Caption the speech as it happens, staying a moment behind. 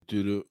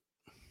Do.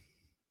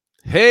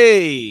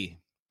 Hey,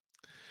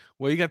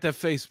 well, you got that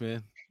face,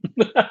 man.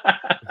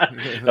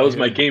 That was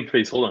my game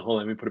face. Hold on.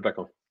 Let me put it back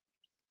on.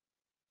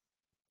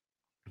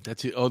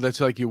 That's it. Oh,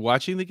 that's like you're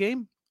watching the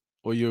game,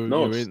 or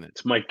No, you're in it.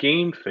 it's my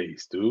game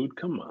face, dude.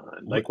 Come on.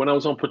 What? Like when I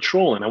was on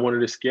patrol and I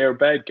wanted to scare a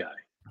bad guy.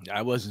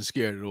 I wasn't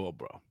scared at all,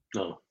 bro.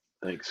 No,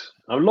 thanks.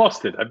 I've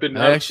lost it. I've been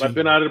Actually, I've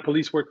been out of the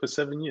police work for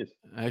 7 years.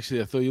 I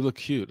thought you looked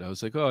cute. I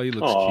was like, oh, he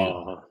looks cute.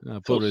 Oh, so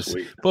Pobre,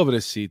 sweet.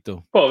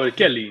 pobrecito. Pobre,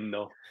 qué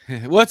lindo.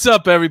 What's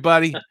up,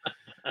 everybody?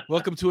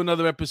 Welcome to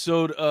another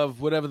episode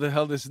of whatever the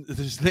hell this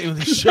name of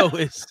the show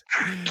is.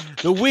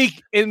 The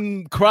Week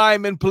in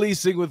Crime and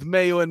Policing with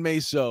Mayo and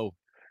Meso.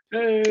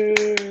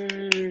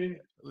 Hey.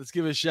 Let's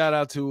give a shout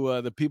out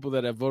to the people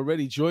that have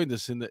already joined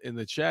us in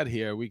the chat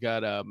here. We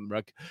got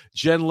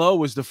Jen Lowe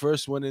was the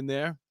first one in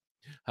there.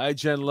 Hi,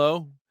 Jen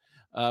Lowe.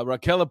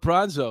 Raquel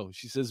Pranzo.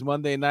 She says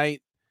Monday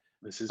night,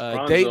 This is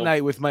date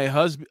night with my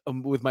husband,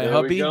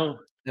 hubby,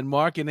 and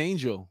Mark and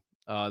Angel.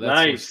 That's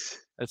nice.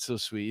 That's so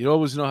sweet. You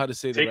always know how to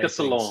say the right Take us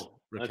things, along.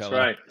 Raquel.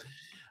 That's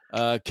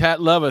right.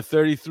 Cat Lover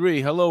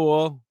 33. Hello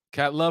all.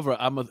 Cat Lover.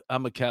 I'm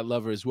a cat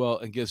lover as well.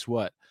 And guess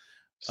what?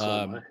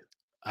 So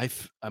I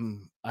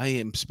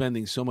am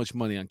spending so much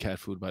money on cat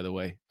food, by the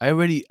way.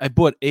 I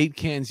bought 8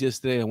 cans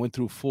yesterday. I went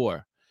through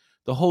 4.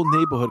 The whole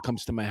neighborhood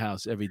comes to my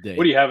house every day.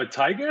 What do you have, a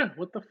tiger?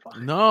 What the fuck?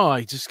 No,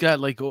 I just got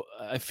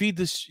I feed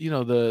this,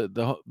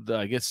 the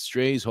I guess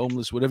strays,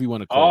 homeless, whatever you want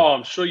to call Oh,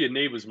 I'm sure your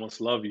neighbors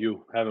must love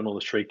you having all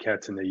the stray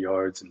cats in their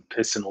yards and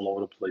pissing all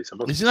over the place.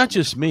 It's not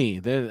just me.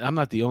 I'm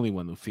not the only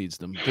one who feeds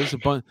them. There's a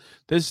bunch.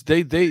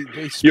 They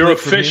You're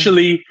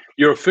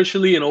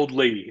officially an old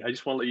lady. I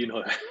just want to let you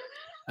know that.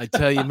 I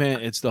tell you,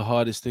 man, it's the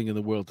hardest thing in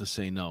the world to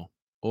say no.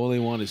 All they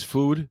want is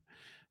food,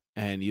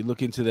 and you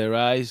look into their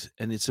eyes,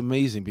 and it's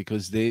amazing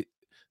because they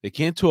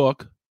can't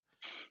talk,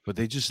 but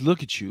they just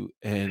look at you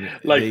and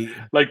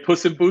like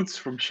Puss in Boots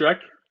from Shrek.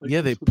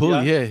 Like they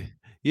pull.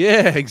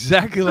 Yeah,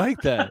 exactly like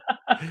that.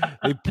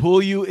 They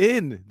pull you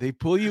in.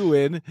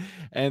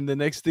 And the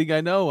next thing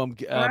I know, I'm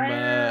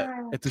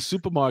at the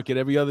supermarket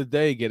every other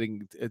day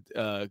getting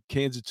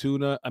cans of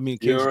tuna. I mean,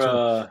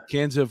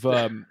 cans of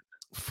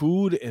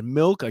food and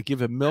milk. I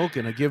give him milk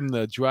and I give him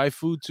the dry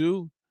food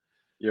too.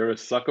 You're a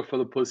sucker for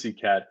the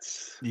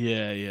pussycats.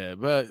 Yeah.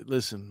 But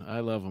listen,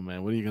 I love them,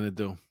 man. What are you gonna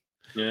do?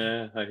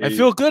 Yeah, I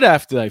feel good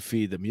after I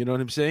feed them. You know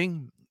what I'm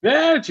saying?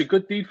 Yeah, it's a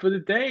good deed for the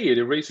day. It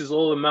erases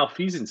all the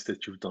malfeasance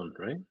that you've done,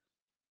 right?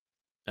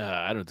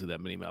 I don't do that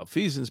many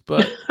malfeasance,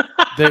 but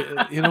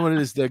you know what it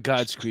is? They're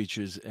God's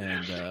creatures,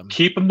 and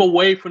keep them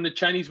away from the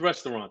Chinese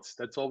restaurants.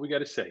 That's all we got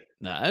to say.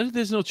 Nah,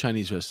 there's no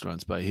Chinese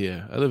restaurants by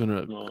here. I live in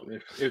a. No,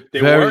 if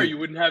they were, you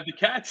wouldn't have the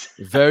cats.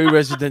 Very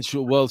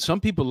residential. Well, some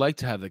people like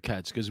to have the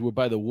cats because we're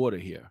by the water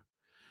here,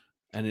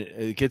 and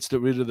it gets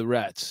rid of the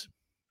rats.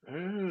 Oh,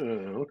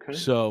 okay.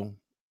 So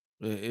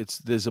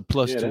there's a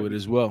plus to it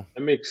as well.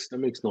 That makes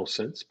no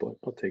sense, but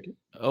I'll take it.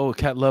 Oh,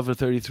 Cat Lover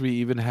 33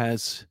 even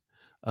has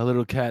a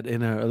little cat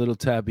a little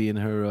tabby in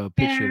her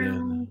picture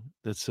there.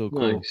 That's so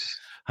cool. Nice.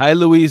 Hi,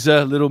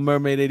 Louisa, Little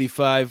Mermaid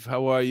 85.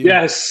 How are you?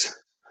 Yes,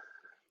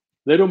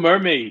 Little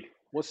Mermaid.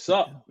 What's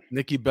up?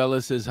 Nikki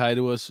Bella says hi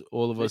to us,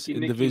 all of us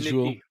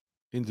individually.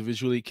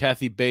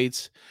 Kathy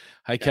Bates.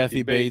 Hi,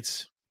 Kathy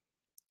Bates.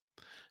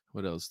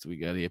 What else do we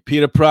got here?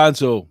 Peter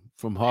Pranzo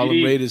from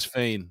Harlem Raiders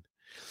fame.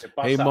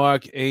 Hey,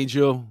 Mark,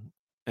 Angel,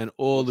 and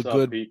all the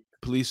good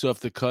police off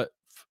the cut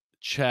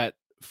chat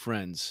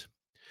friends.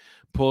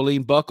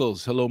 Pauline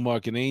Buckles. Hello,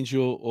 Mark and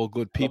Angel. All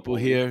good people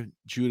here.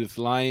 Judith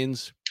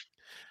Lyons.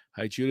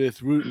 Hi,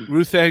 Judith.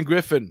 Ruth Ann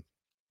Griffin.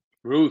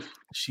 Ruth.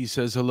 She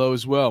says hello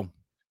as well.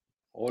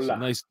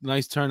 Hola. So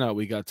nice turnout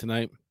we got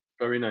tonight.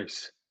 Very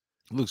nice.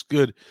 Looks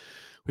good.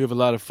 We have a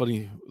lot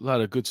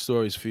of good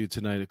stories for you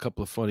tonight. A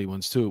couple of funny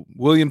ones too.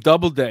 William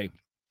Doubleday.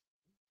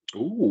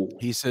 Ooh.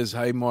 He says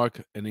hi,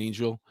 Mark and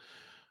Angel.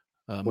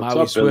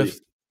 What's up, Billy?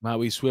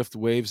 Maui Swift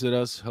waves at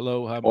us.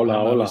 Hello, hi,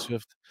 hola. Maui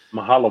Swift.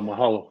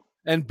 Mahalo.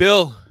 And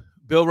Bill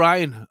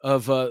Ryan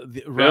of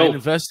the Ryan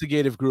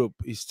Investigative Group.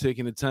 He's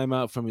taking the time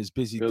out from his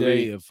busy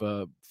day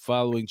of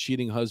following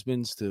cheating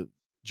husbands to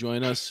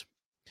join us.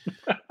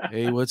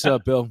 Hey, what's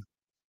up, Bill?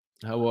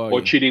 How are you?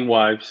 Or cheating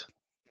wives.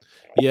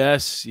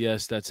 Yes,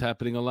 that's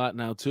happening a lot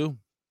now too.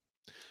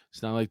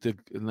 It's not like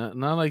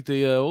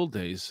the old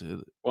days.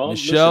 Well,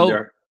 Michelle,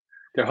 listen,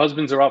 their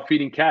husbands are out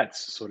feeding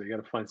cats, so they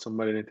got to find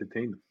somebody to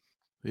entertain them.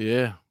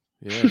 Yeah.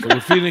 If they were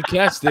feeding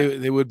cats,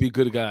 they would be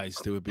good guys.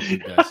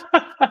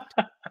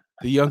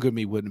 The younger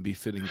me wouldn't be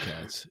feeding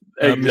cats.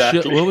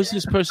 Exactly. What was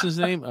this person's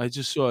name? I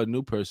just saw a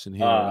new person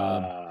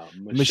here.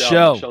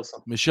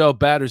 Michelle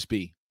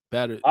Battersby.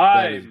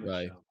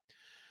 Battersby.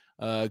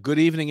 Good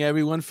evening,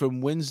 everyone from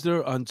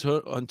Windsor,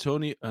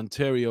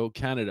 Ontario,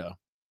 Canada.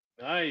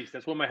 Nice.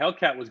 That's where my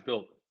Hellcat was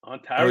built.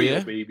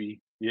 Ontario, baby.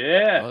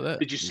 Yeah.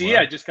 Did you see it?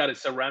 I just got a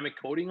ceramic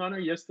coating on her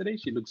yesterday.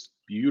 She looks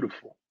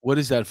beautiful. What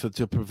is that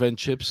to prevent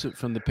chips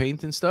from the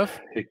paint and stuff?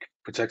 It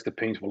protects the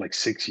paint for like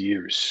 6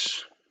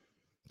 years.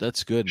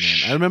 That's good, man.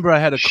 I remember I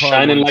had a car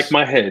shining like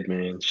my head,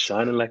 man.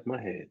 Shining like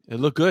my head. It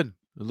looked good.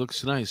 It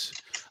looks nice.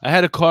 I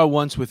had a car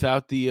once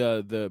without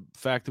the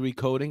factory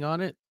coating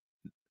on it,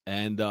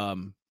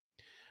 and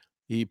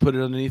he put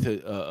it underneath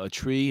a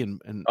tree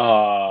and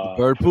the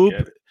bird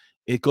poop.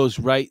 It goes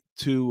right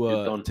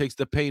to takes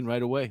the paint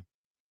right away.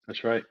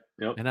 That's right.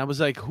 Yep. And I was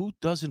like, who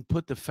doesn't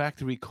put the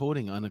factory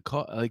coating on a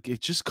car? Like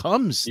it just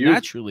comes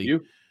naturally.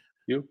 You?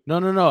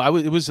 No.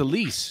 It was a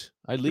lease.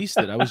 I leased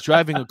it. I was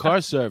driving a car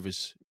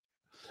service,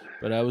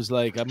 but I was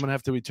like, I'm gonna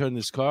have to return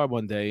this car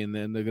one day, and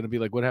then they're gonna be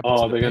like, what happened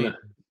to the paint?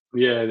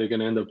 They're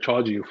gonna end up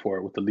charging you for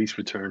it with the lease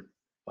return.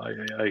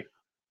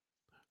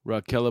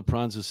 Raquel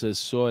Pranza says,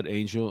 saw it,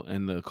 Angel,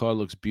 and the car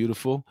looks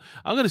beautiful.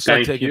 I'm gonna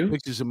start taking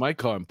pictures of my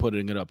car and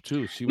putting it up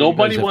too.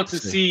 Nobody wants to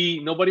see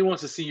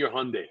your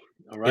Hyundai.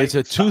 All right, it's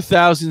a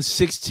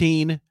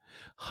 2016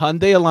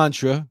 Hyundai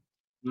Elantra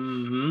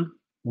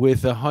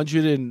with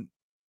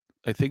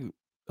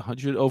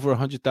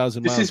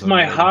 100,000 miles. This is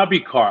my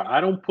hobby car.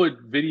 I don't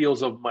put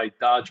videos of my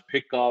Dodge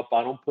pickup.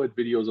 I don't put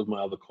videos of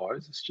my other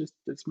cars.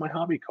 It's my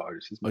hobby car.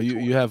 This is my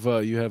you have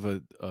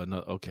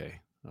no,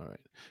 okay. All right.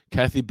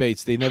 Kathy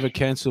Bates, they never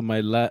canceled my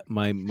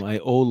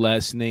old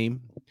last name.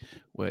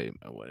 Wait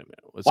a minute.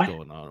 What's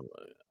going on?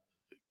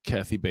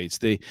 Kathy Bates.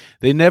 They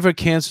never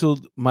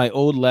canceled my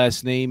old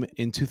last name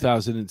in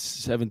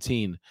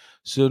 2017.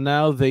 So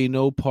now they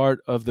know part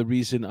of the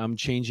reason I'm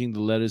changing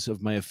the letters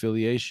of my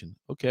affiliation.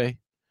 Okay.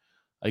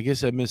 I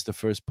guess I missed the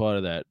first part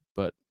of that,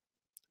 but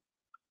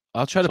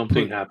I'll try to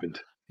something happened.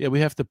 Yeah, we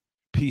have to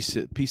piece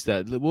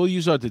that. We'll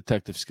use our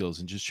detective skills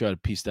and just try to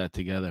piece that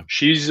together.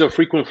 She's a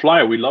frequent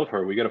flyer. We love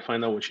her. We got to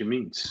find out what she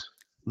means.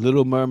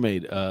 Little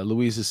Mermaid.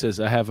 Louisa says,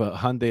 I have a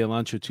Hyundai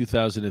Elantra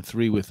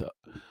 2003 with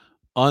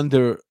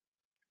under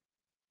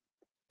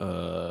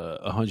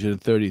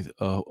 130.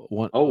 Oh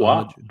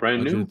wow,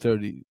 brand new.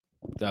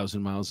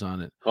 130,000 miles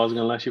on it. Car's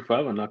gonna last you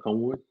forever. Knock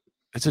on wood.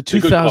 It's a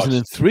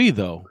 2003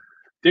 though.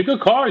 They're good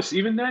cars.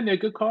 Even then, they're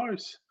good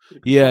cars.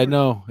 Yeah, I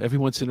know. Every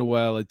once in a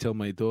while, I tell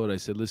my daughter, I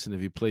said, listen,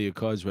 if you play your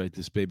cards right,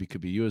 this baby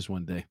could be yours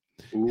one day.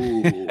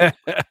 Ooh,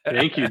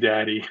 thank you,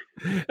 Daddy.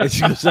 And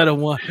she goes, I don't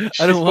want it.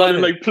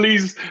 Like,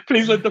 please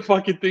let the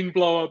fucking thing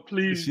blow up,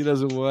 please. She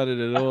doesn't want it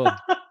at all.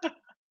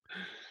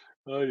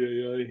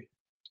 Ay.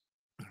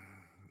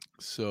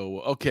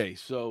 So, okay.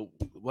 So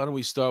why don't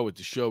we start with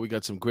the show? We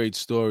got some great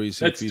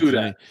stories. Let's do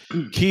that.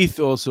 Keith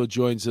also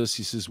joins us.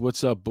 He says,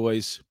 what's up,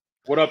 boys?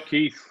 What up,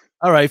 Keith?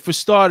 All right, for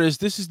starters,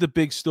 this is the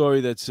big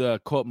story that's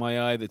caught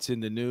my eye that's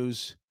in the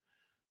news.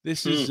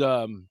 This is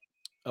a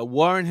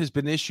warrant has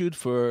been issued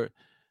for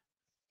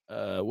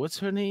what's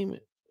her name?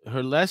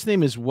 Her last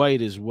name is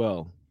White as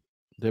well.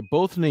 They're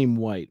both named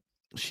White.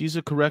 She's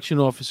a correction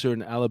officer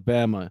in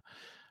Alabama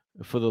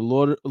for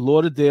the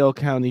Lauderdale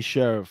County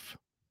Sheriff.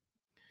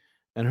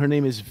 And her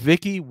name is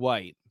Vicky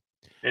White.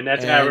 And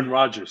that's Aaron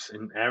Rodgers.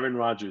 And Aaron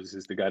Rodgers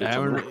is the guy that's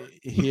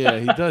yeah,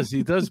 he does.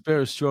 He does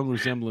bear a strong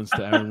resemblance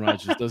to Aaron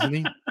Rodgers, doesn't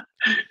he?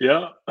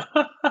 Yeah.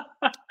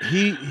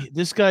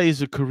 This guy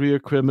is a career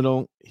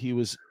criminal. He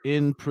was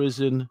in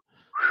prison.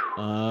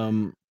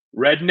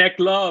 Redneck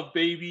love,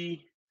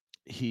 baby.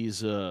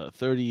 He's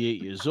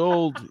 38 years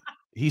old.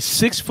 He's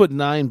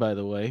 6'9", by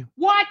the way.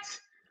 What?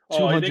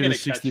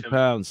 260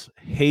 pounds.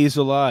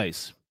 Hazel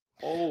eyes.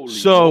 Holy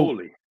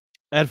moly.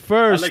 At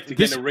first, I'd like to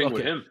get in a ring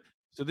with him.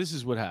 So this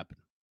is what happened.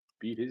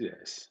 Beat his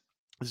ass.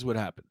 This is what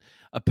happened.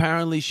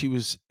 Apparently, she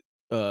was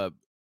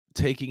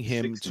taking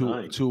him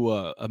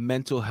to a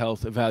mental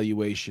health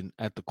evaluation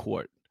at the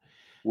court,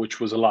 which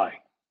was a lie.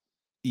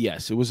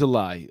 Yes, it was a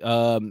lie.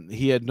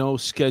 He had no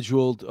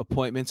scheduled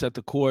appointments at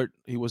the court.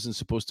 He wasn't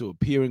supposed to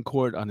appear in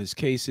court on his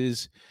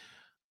cases,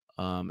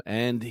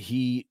 and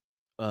he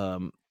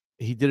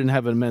didn't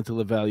have a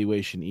mental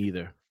evaluation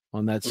either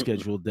on that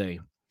scheduled day.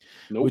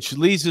 Nope. Which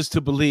leads us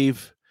to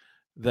believe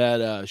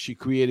that she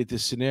created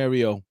this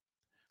scenario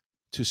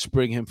to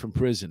spring him from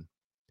prison.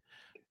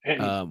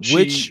 And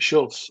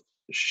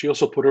she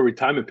also put her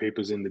retirement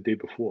papers in the day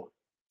before.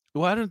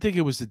 Well, I don't think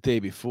it was the day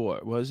before,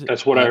 was it?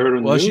 That's what I heard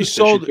on the news.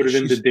 She put it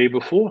in the day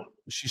before.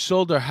 She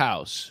sold her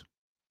house.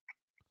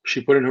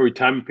 She put in her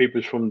retirement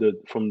papers from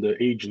the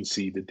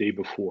agency the day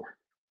before.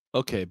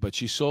 Okay, but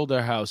she sold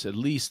her house at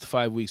least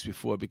 5 weeks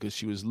before because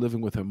she was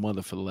living with her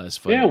mother for the last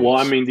 5 years. Yeah, well,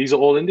 I mean, these are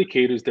all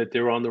indicators that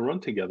they're on the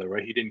run together,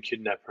 right? He didn't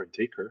kidnap her and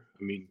take her.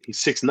 I mean, he's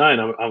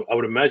 6'9". I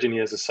would imagine he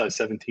has a size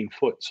 17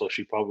 foot, so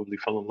she probably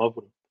fell in love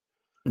with him.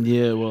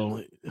 Yeah,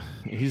 well,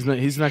 he's not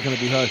going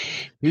to be hard.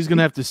 He's going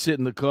to have to sit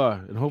in the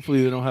car, and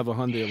hopefully they don't have a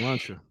Hyundai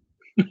Elantra.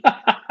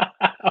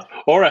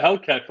 Or a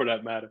Hellcat, for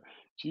that matter.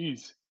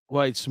 Jeez.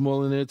 White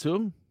small in there,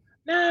 too?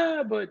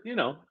 Nah, but,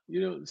 6'9",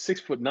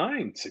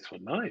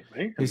 6'9",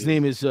 right? His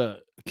name is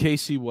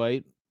Casey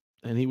White,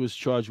 and he was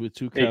charged with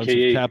 2 counts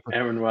AKA of capital.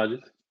 Aaron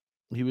Rodgers.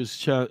 He was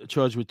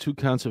charged with 2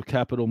 counts of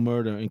capital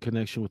murder in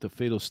connection with the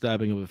fatal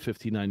stabbing of a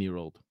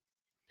 59-year-old.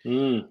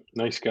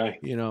 Nice guy.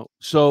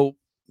 So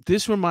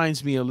this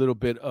reminds me a little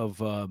bit of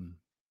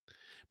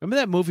remember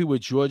that movie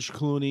with George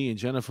Clooney and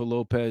Jennifer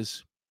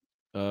Lopez,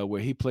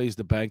 where he plays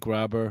the bank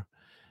robber,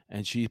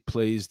 and she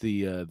plays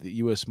the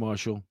U.S.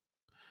 Marshal,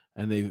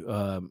 and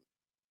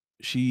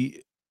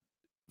she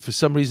for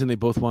some reason they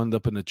both wound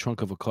up in the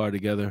trunk of a car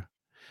together.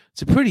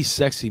 It's a pretty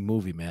sexy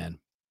movie, man.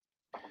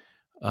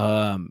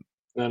 Not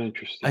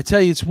interesting. I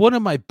tell you, it's one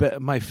of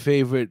my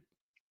favorite.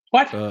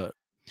 What?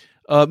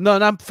 No,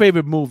 not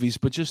favorite movies,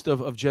 but just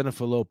of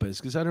Jennifer Lopez,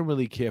 because I don't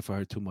really care for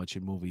her too much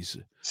in movies.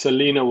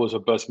 Selena was her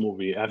best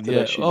movie. After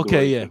that, she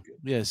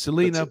yeah,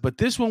 Selena. But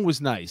this one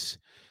was nice.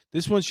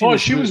 This one,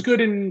 she was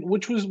good in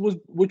which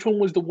one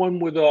was the one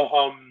with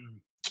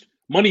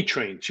Money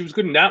Train? She was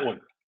good in that one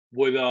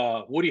with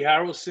Woody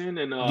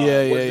Harrelson and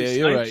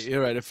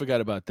You're right. I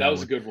forgot about that. That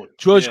was a good one.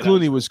 George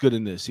Clooney was good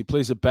in this. He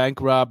plays a bank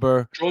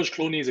robber. George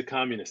Clooney is a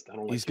communist. I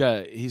don't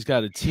like. He's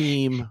got a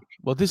team.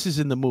 Well, this is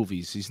in the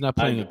movies. He's not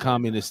playing a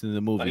communist in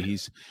the movie.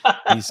 He's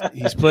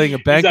playing a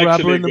bank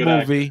robber in the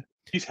movie. Actor.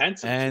 He's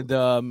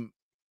handsome.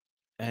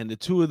 And the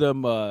two of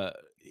them,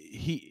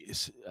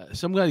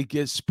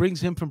 somebody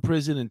springs him from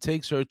prison and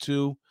takes her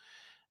too.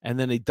 And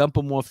then they dump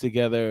them off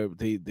together.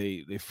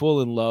 They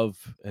fall in love,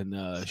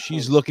 and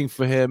she's looking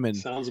for him, and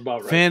sounds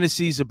about right.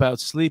 Fantasies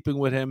about sleeping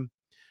with him.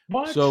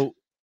 What? So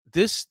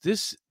this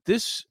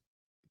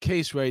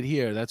case right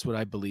here, that's what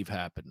I believe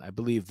happened. I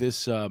believe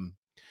this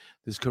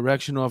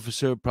correction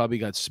officer probably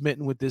got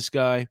smitten with this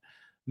guy.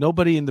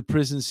 Nobody in the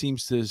prison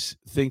seems to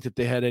think that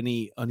they had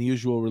any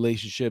unusual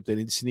relationship. They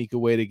didn't sneak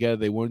away together.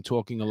 They weren't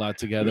talking a lot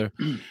together.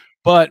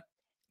 But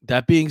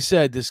that being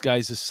said, this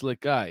guy's a slick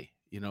guy.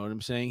 You know what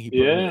I'm saying? He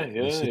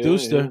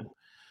seduced her.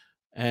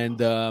 And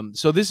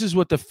so this is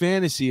what the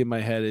fantasy in my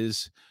head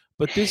is.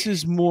 But this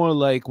is more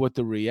like what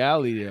the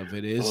reality of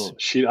it is.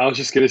 I was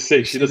just going to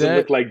say, she doesn't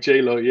look like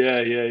J-Lo.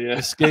 Yeah.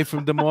 Escape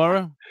from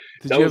Demora?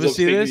 Did you ever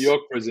see this? New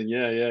York prison.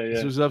 Yeah.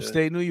 This was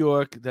upstate New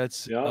York.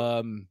 That's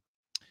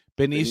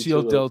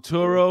Benicio del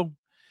Toro.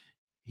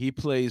 He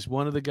plays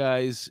one of the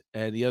guys,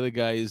 and the other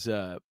guy is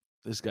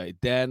this guy.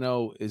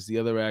 Dano is the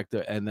other actor,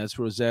 and that's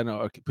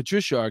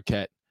Patricia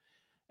Arquette.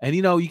 And,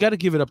 you got to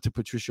give it up to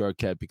Patricia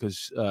Arquette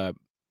because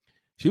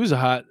she was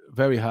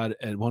very hot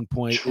at one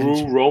point.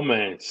 True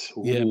romance.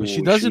 Yeah, but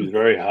she doesn't. She was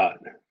very hot.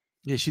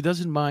 Yeah, she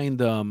doesn't mind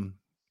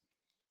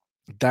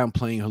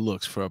downplaying her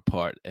looks for a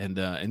part. And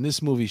in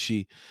this movie,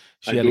 she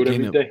had to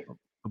gain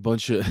a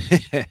bunch of.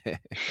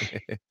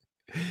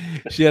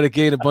 She had to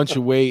gain a bunch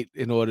of weight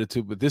in order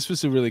to. But this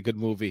was a really good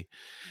movie.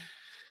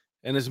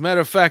 And as a matter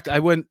of fact, I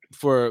went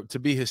to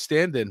be his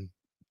stand-in.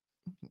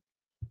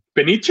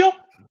 Benicio?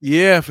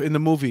 Yeah, in the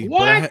movie.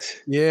 What?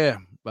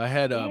 I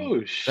had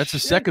that's the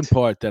second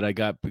part that I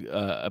got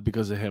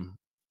because of him.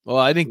 Well,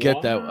 I didn't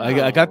get that.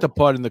 I got the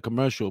part in the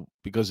commercial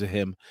because of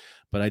him,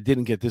 but I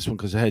didn't get this one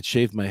because I had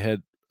shaved my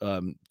head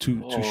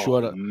too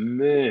short.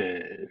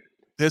 Man,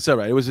 that's all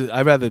right.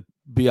 I'd rather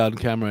be on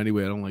camera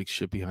anyway. I don't like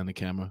shit behind the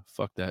camera.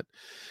 Fuck that.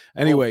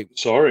 Anyway,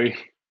 sorry,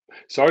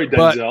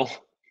 Denzel.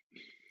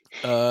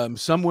 But,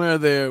 somewhere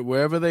there,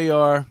 wherever they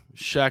are,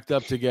 shacked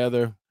up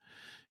together,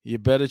 you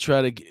better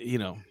try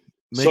to,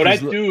 So that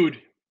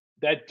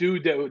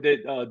dude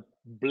that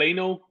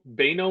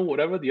Bano,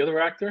 whatever, the other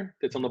actor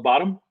that's on the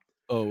bottom.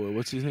 Oh,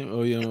 what's his name?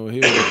 Oh, here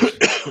it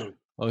goes.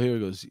 Here it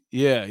goes.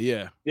 Yeah.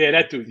 Yeah,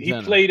 that dude. He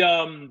played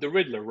the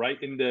Riddler,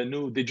 right? In the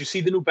new. Did you see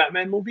the new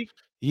Batman movie?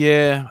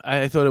 Yeah,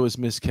 I thought it was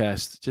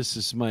miscast. Just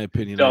as my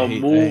opinion. The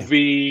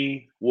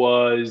movie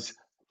was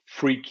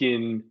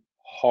freaking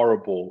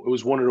horrible. It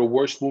was one of the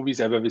worst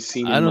movies I've ever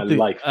seen in my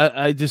life.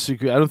 I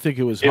disagree. I don't think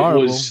it was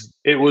horrible.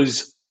 It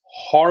was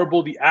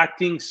horrible. The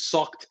acting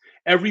sucked.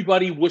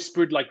 Everybody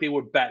whispered like they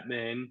were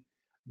Batman.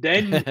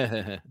 Then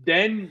the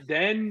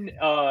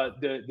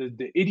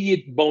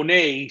idiot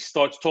Bonet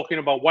starts talking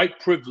about white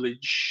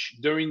privilege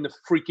during the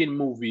freaking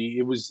movie.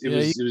 You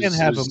can't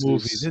have a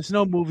movie. There's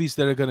no movies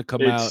that are going to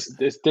come out.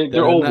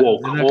 They're all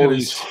woke. All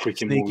these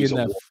freaking movies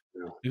are woke.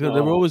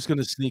 They're always going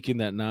to sneak in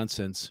that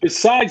nonsense.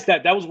 Besides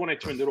that was when I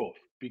turned it off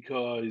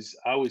because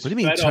I was. What do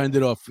you mean turned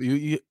it off? What do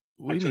you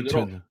mean turned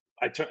it off?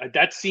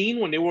 That scene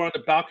when they were on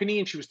the balcony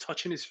and she was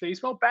touching his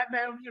face. Well,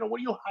 Batman, what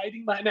are you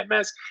hiding behind that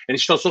mask? And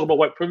she starts talking about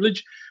white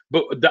privilege.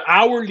 But the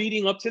hour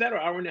leading up to that, or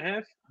hour and a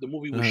half, the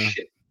movie was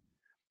shit.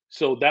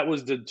 So that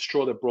was the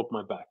straw that broke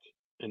my back,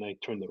 and I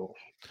turned it off.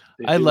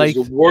 It was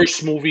the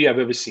worst movie I've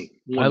ever seen.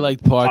 I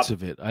liked parts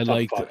of it. I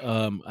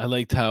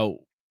liked how,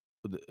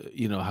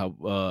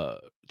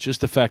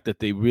 just the fact that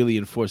they really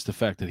enforced the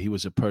fact that he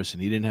was a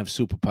person. He didn't have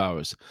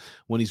superpowers.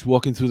 When he's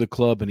walking through the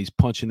club and he's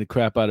punching the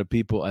crap out of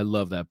people, I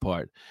love that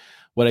part.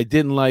 What I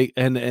didn't like,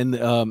 and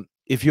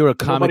if you're a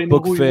comic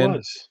book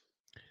fan,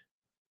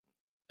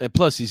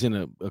 plus he's in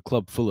a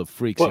club full of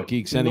freaks and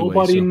geeks anyway.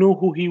 Nobody knew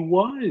who he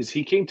was.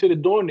 He came to the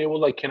door and they were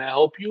like, "Can I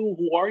help you?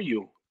 Who are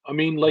you?" I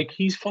mean, like,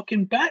 he's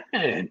fucking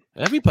Batman.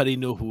 Everybody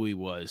knew who he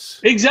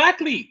was.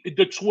 Exactly.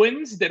 The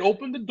twins that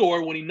opened the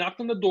door, when he knocked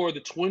on the door, the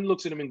twin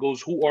looks at him and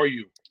goes, "Who are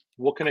you?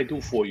 What can I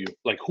do for you?"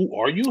 Like, who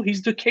are you?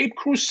 He's the Cape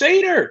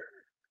Crusader.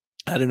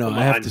 I don't know.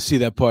 I have to see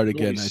that part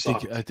again.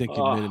 I think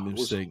you made a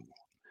mistake.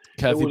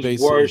 Kathy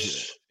Bates,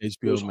 worse.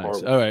 HBO Max.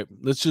 Horrible. All right,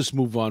 let's just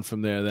move on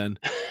from there then.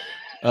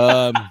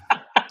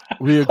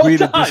 We agreed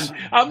that this.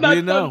 I'm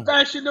not done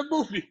bashing the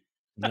movie.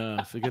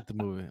 No, forget the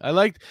movie.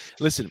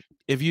 Listen,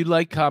 if you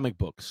like comic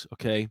books,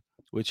 okay,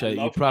 which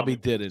you probably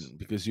didn't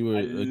because you were.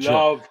 I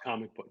love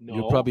comic book. No,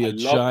 you're probably a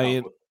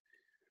giant.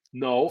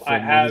 No, I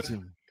have.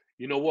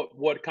 You know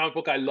what comic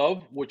book I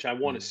love, which I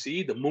want to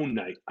see? The Moon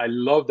Knight. I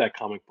love that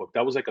comic book.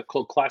 That was like a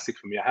cult classic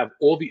for me. I have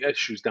all the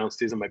issues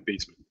downstairs in my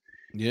basement.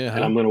 Yeah,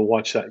 and I'm going to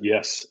watch that.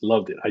 Yes,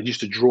 loved it. I used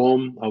to draw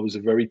them. I was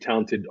a very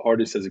talented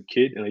artist as a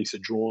kid, and I used to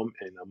draw them,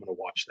 and I'm going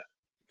to watch that.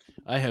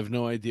 I have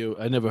no idea.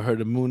 I never heard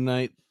of Moon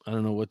Knight. I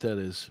don't know what that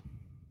is.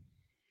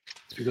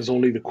 Because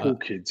only the cool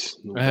kids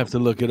know. I have to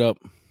look it up.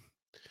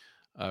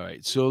 All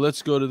right, so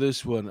let's go to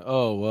this one.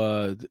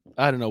 Oh,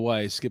 I don't know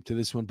why I skipped to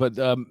this one, but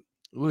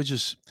we're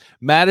just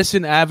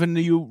Madison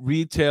Avenue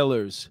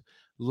retailers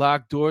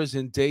lock doors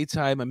in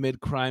daytime amid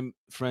crime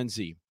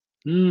frenzy.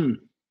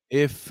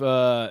 If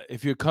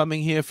you're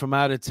coming here from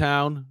out of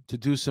town to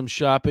do some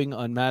shopping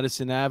on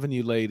Madison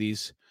Avenue,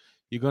 ladies,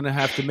 you're gonna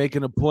have to make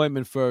an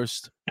appointment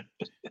first.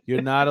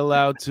 You're not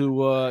allowed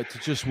to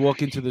just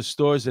walk into the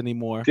stores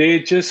anymore. They're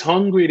just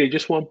hungry. They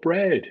just want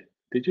bread.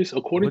 They just,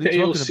 according to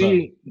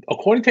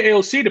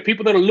AOC, the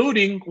people that are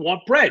looting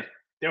want bread.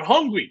 They're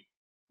hungry.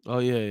 Oh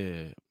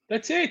yeah.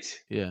 That's it.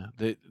 Yeah,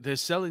 they're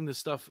selling the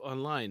stuff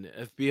online.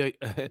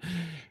 FBI,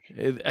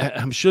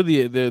 I'm sure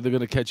they're going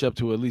to catch up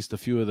to at least a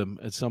few of them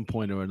at some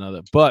point or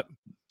another. But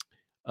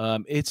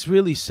it's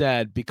really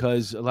sad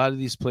because a lot of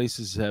these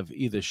places have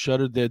either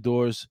shuttered their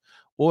doors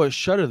or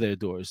shutter their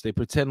doors. They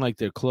pretend like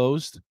they're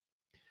closed.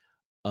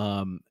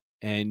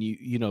 And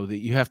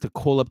you have to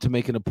call up to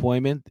make an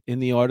appointment. In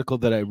the article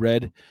that I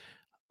read,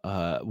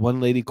 one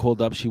lady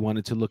called up. She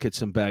wanted to look at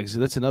some bags.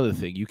 That's another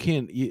thing. You're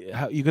going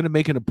to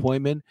make an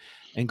appointment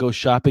and go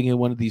shopping in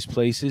one of these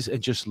places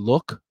and just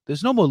look.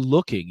 There's no more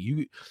looking.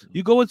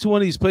 You go into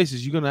one of these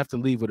places, you're going to have to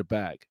leave with a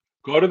bag.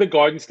 Go to the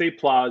Garden State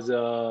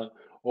Plaza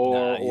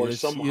or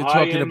some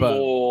high-end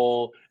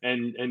mall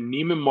and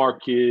Neiman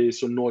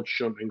Marcus or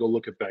Nordstrom and go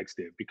look at bags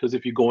there. Because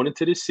if you're going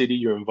into the city,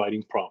 you're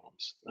inviting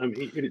problems. I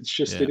mean,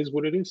 it is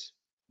what it is.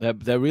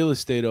 That real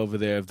estate over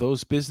there, if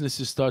those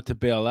businesses start to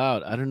bail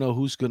out, I don't know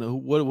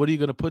what are you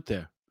gonna put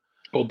there?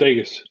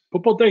 Bodegas.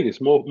 Put bodegas.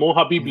 More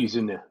Habibis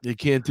in there. You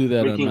can't do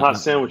that. Making hot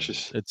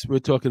sandwiches. We're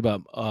talking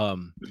about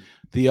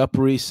the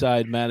Upper East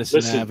Side,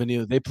 Madison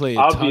Avenue. They pay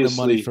a ton of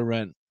money for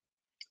rent.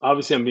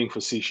 Obviously, I'm being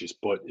facetious,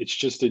 but it's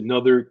just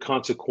another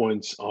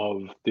consequence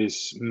of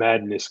this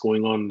madness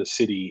going on in the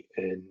city.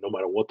 And no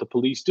matter what the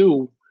police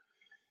do,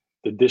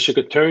 the district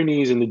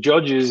attorneys and the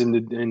judges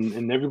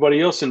and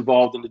everybody else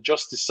involved in the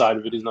justice side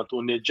of it is not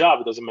doing their job.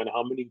 It doesn't matter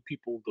how many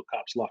people the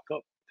cops lock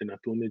up. They're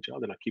not doing their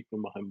job. They're not keeping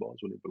them behind bars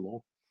when they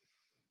belong.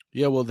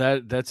 Yeah, well,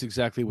 that's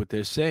exactly what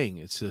they're saying.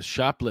 It's a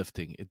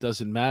shoplifting. It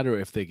doesn't matter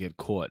if they get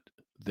caught.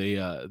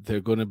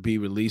 They're going to be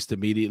released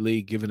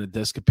immediately, given a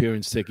desk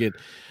appearance ticket.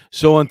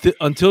 So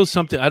until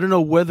something, I don't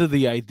know whether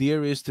the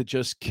idea is to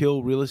just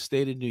kill real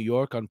estate in New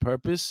York on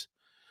purpose.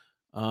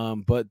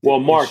 But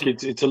Mark,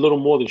 it's a little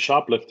more than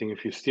shoplifting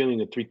if you're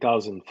stealing a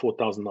 $3,000,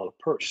 $4,000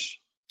 purse,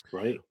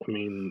 right? I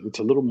mean, it's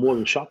a little more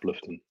than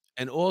shoplifting.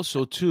 And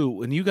also, too,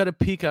 when you got to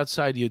peek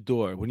outside your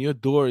door, when your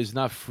door is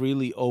not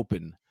freely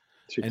open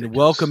and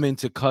welcome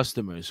into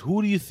customers,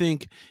 who do you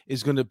think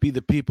is going to be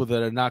the people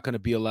that are not going to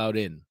be allowed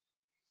in?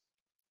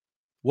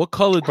 What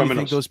color do you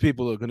think those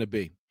people are going to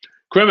be?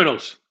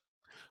 Criminals.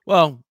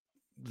 Well,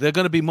 they're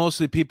going to be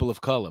mostly people of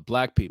color,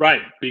 black people.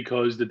 Right,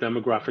 because the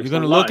demographics. You're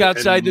going to look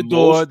outside the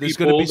door. There's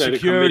going to be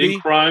security. Committing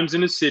crimes in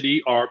the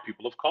city are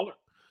people of color.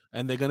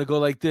 And they're going to go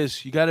like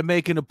this. You got to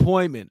make an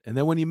appointment. And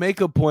then when you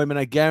make an appointment,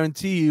 I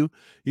guarantee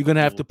you're going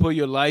to have to put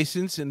your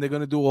license, and they're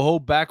going to do a whole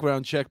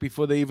background check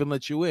before they even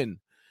let you in.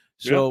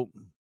 So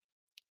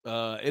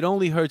it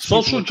only hurts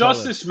social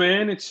justice,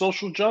 man. It's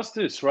social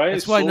justice, right?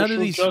 That's why none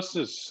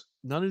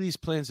of these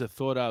plans are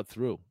thought out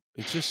through.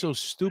 It's just so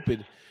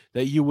stupid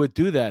that you would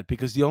do that,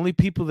 because the only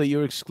people that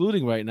you're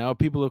excluding right now are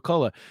people of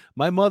color.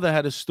 My mother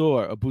had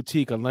a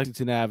boutique on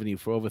Lexington Avenue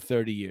for over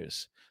 30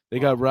 years. They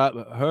got robbed,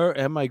 her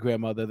and my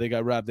grandmother, they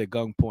got robbed at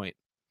gunpoint.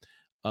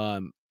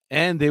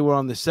 And they were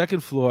on the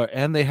second floor,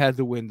 and they had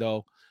the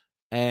window.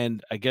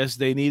 And I guess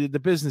they needed the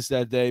business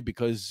that day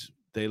because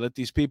they let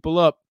these people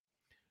up.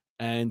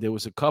 And there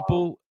was a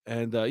couple,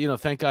 and,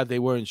 thank God they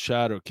weren't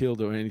shot or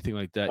killed or anything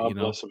like that,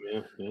 bless them,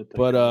 yeah,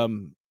 but,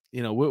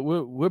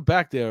 we're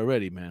back there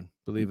already, man.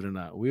 Believe it or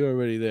not, we're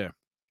already there.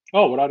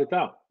 Oh, without a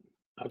doubt.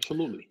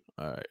 Absolutely.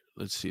 All right,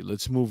 let's see.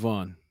 Let's move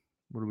on.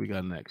 What do we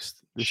got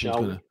next? This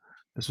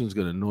one's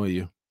gonna annoy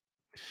you.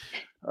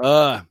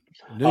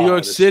 New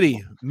York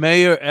City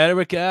Mayor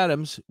Eric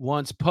Adams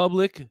wants the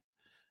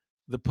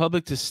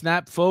public to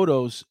snap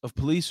photos of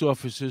police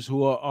officers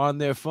who are on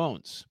their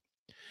phones.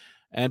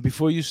 And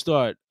before you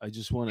start, I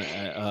just want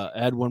to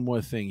add one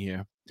more thing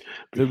here.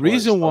 The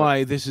reason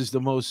why this is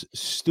the most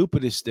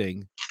stupidest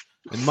thing,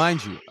 and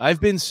mind you, I've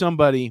been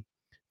somebody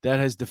that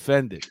has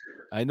defended.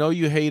 I know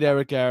you hate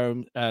Eric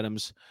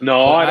Adams.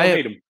 No, I don't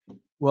hate him.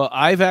 Well,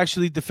 I've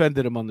actually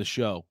defended him on the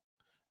show,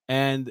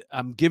 and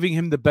I'm giving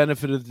him the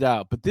benefit of the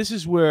doubt. But this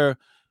is where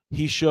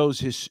he shows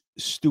his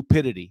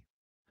stupidity,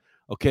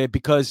 okay?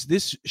 Because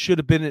this should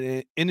have been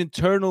an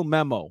internal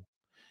memo.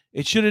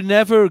 It should have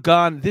never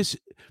gone this.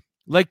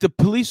 like the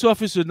police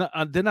officers,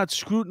 they're not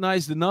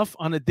scrutinized enough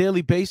on a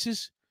daily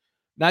basis.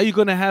 Now you're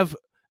going to have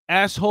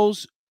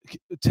assholes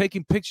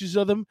taking pictures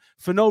of them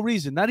for no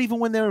reason, not even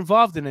when they're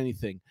involved in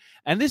anything.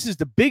 And this is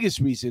the biggest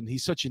reason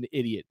he's such an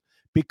idiot,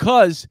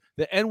 because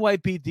the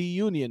NYPD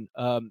union,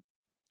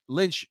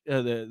 Lynch,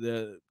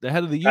 the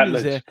head of the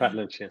union there,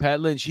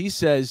 Pat Lynch, he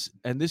says,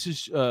 and this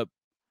is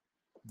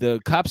the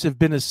cops have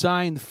been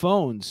assigned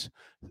phones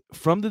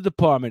from the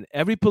department.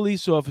 Every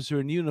police officer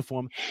in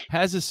uniform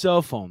has a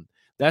cell phone.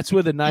 That's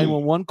where the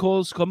 911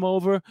 calls come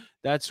over.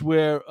 That's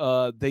where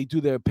they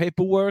do their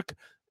paperwork.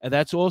 And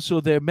that's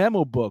also their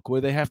memo book, where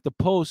they have to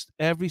post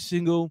every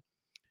single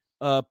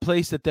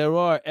place that there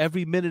are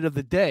every minute of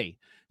the day.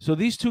 So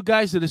these two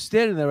guys that are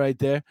standing there right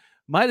there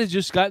might have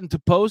just gotten to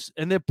post,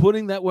 and they're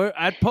putting that where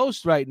at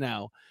post right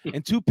now.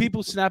 And two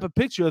people snap a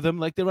picture of them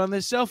like they're on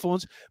their cell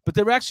phones, but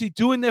they're actually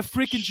doing their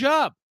freaking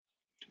job.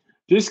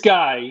 This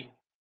guy,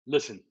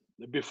 listen,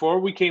 before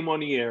we came on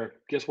the air,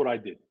 guess what I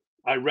did?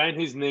 I ran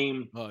his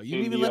name. Oh, you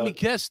didn't even let me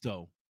guess,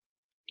 though.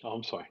 Oh,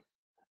 I'm sorry.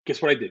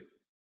 Guess what I did?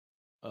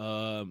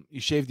 You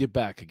shaved your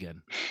back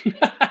again.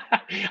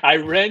 I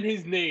ran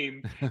his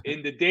name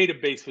in the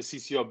database for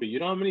CCLB. You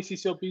know how many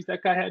CCLBs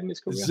that guy had in his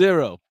career?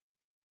 0.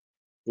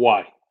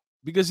 Why?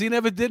 Because he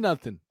never did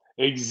nothing.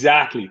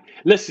 Exactly.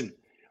 Listen,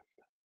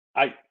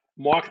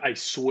 Mark, I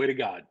swear to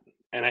God,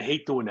 and I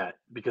hate doing that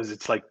because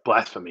it's like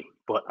blasphemy,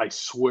 but I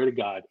swear to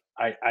God,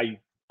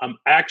 I'm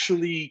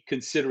actually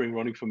considering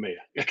running for mayor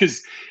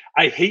because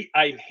I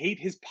hate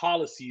his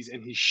policies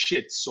and his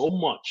shit so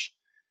much.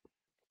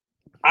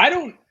 I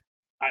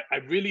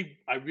really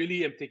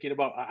am thinking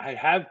about. I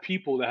have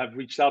people that have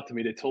reached out to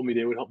me that told me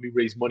they would help me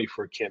raise money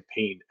for a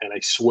campaign, and I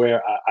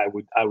swear I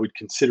would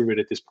consider it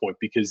at this point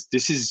because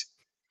this is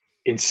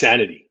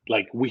insanity.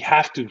 Like, we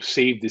have to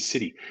save this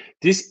city.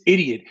 This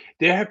idiot.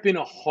 There have been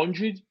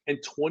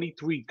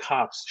 123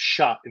 cops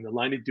shot in the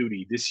line of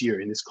duty this year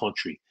in this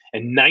country,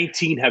 and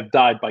 19 have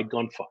died by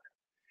gunfire,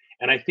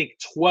 and I think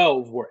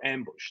 12 were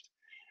ambushed.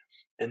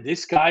 And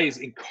this guy is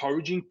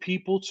encouraging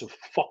people to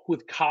fuck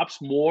with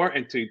cops more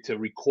and to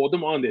record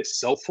them on their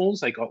cell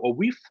phones. Like, are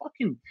we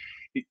fucking?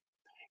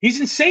 He's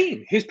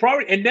insane. His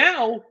priority, and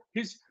now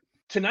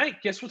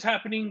tonight. Guess what's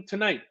happening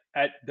tonight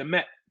at the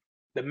Met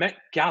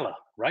Gala,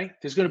 right?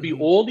 There's going to be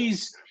all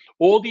these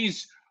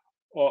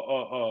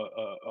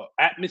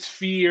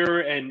atmosphere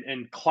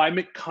and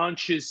climate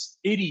conscious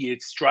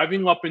idiots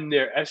driving up in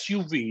their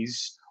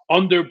SUVs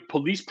under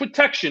police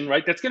protection,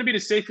 right? That's going to be the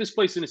safest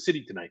place in the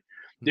city tonight.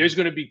 There's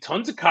going to be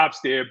tons of cops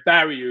there,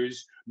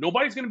 barriers.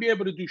 Nobody's going to be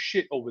able to do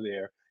shit over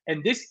there.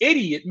 And this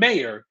idiot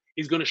mayor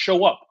is going to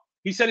show up.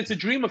 He said it's a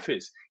dream of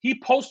his. He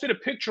posted a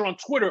picture on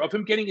Twitter of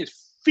him getting his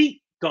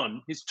feet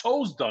done, his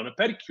toes done, a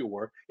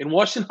pedicure in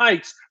Washington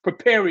Heights,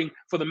 preparing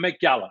for the Met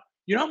Gala.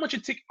 You know how much a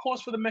ticket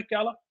costs for the Met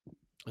Gala?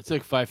 It's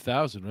like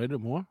 $5,000, right, or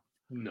more?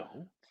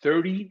 No,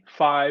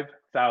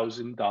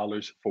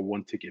 $35,000 for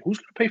one ticket. Who's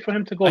going to pay for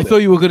him to go? I thought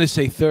you were going to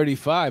say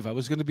 35. I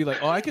was going to be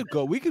like, oh, I could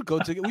go. We could go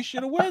together. We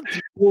should have went.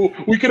 Well,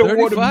 we could have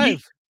worn a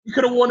meat. We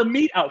could have worn a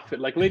meat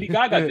outfit like Lady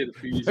Gaga did a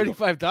few years ago.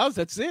 $35,000.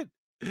 That's it.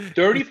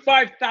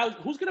 $35,000.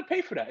 Who's going to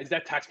pay for that? Is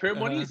that taxpayer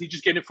money? Is he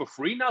just getting it for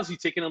free now? Is he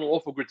taking an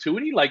awful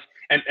gratuity? Like,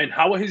 and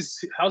how's his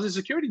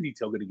security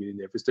detail going to get in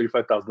there if it's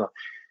 $35,000?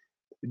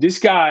 This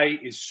guy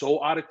is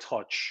so out of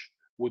touch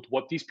with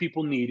what these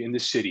people need in the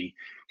city.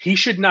 He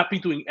should not be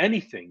doing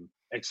anything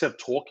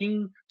except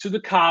talking to the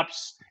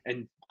cops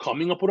and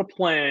coming up with a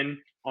plan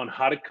on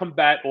how to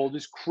combat all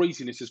this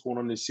craziness that's going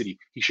on in the city.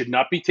 He should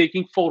not be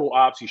taking photo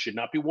ops. He should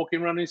not be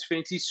walking around in his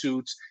fancy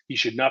suits. He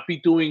should not be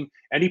doing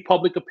any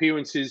public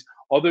appearances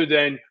other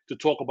than to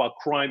talk about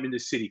crime in the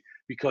city,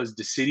 because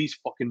the city's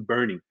fucking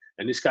burning.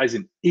 And this guy's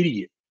an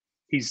idiot.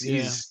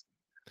 He's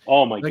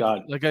oh my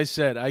God. Like I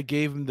said, I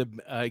gave him the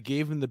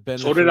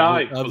benefit. So did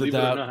I, of the believe it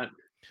or doubt. not.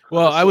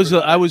 Well, I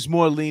was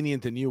more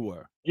lenient than you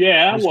were.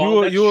 Yeah,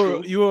 well,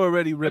 you were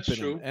already ripping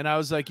him, and I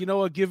was like, you know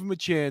what, give him a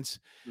chance.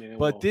 Yeah,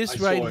 but this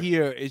right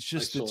here is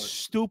just the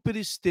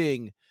stupidest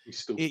thing.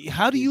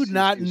 How do you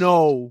not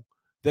know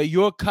that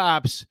your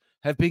cops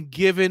have been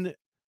given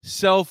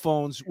cell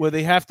phones where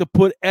they have to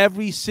put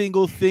every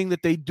single thing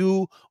that they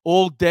do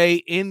all day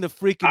in the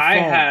freaking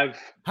phone?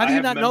 How do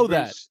you not know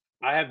that?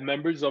 I have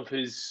members of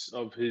his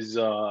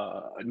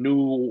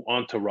new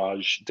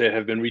entourage that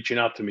have been reaching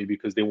out to me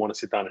because they want to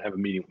sit down and have a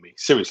meeting with me.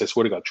 Serious, I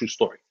swear to God, true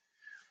story.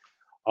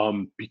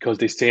 Because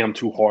they say I'm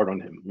too hard on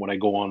him when I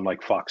go on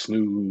like Fox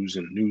News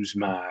and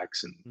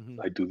Newsmax and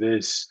I do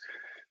this.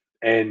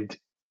 And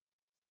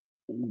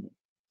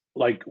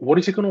like, what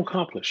is he going to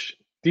accomplish?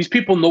 These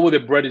people know where their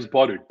bread is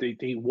buttered.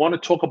 They want to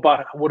talk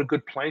about what a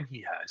good plan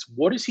he has.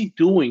 What is he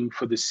doing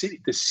for the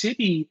city? The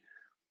city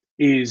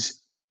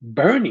is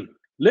burning,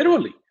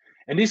 literally.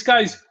 And this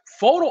guy's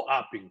photo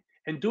opping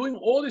and doing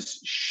all this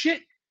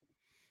shit,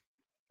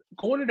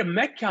 going to the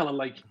Met Gala.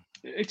 Like,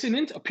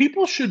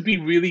 people should be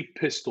really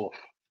pissed off.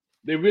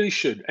 They really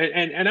should.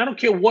 And I don't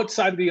care what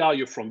side of the aisle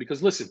you're from,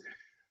 because listen,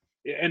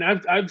 and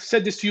I've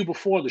said this to you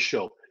before on the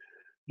show.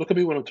 Look at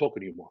me when I'm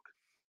talking to you, Mark.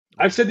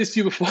 I've said this to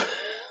you before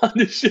on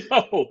the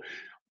show.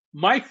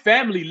 My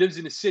family lives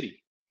in the city.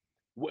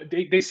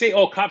 They say,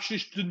 oh, cops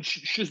just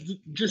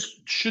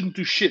shouldn't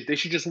do shit. They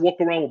should just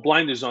walk around with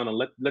blinders on and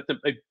let them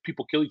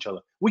people kill each other.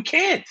 We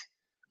can't.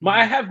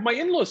 I have my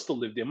in-laws still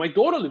live there. My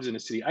daughter lives in the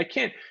city. I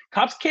can't.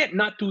 Cops can't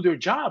not do their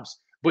jobs.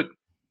 But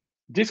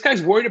this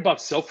guy's worried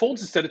about cell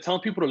phones instead of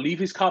telling people to leave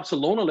his cops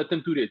alone and let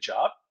them do their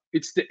job.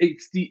 It's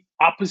the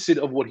opposite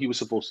of what he was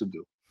supposed to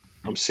do.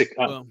 I'm sick.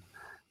 Well,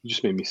 you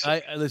just made me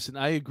sick. Listen,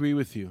 I agree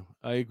with you.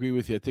 I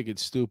think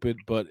it's stupid,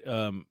 but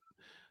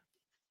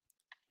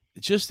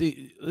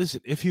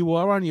listen. If you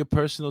are on your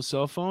personal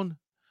cell phone,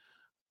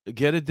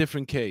 get a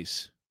different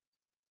case,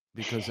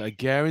 because I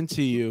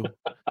guarantee you,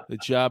 the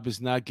job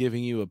is not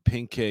giving you a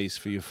pink case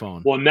for your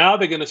phone. Well, now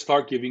they're going to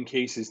start giving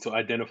cases to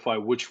identify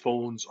which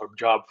phones are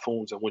job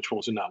phones and which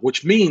phones are not.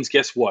 Which means,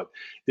 guess what?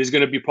 There's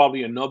going to be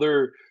probably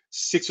another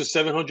 $600,000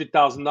 or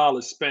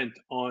 $700,000 spent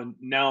on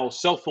now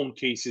cell phone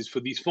cases for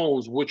these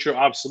phones, which are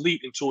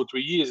obsolete in 2 or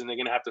 3 years, and they're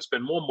going to have to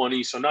spend more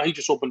money. So now he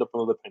just opened up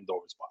another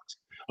Pandora's box,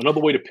 another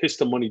way to piss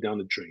the money down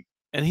the drain.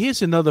 And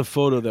here's another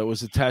photo that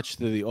was attached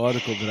to the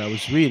article that I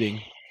was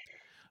reading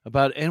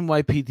about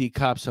NYPD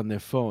cops on their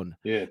phone.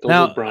 Yeah.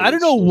 Now, I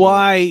don't know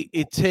why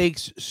it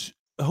takes.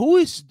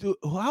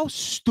 How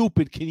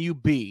stupid can you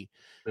be?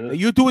 Yeah.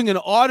 You're doing an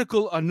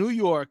article on New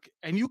York,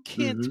 and you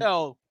can't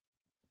tell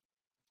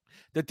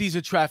that these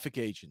are traffic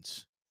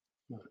agents.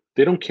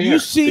 They don't care. You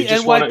see,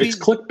 NYPD. It's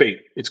clickbait.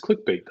 It's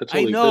clickbait. That's all.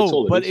 I know, that's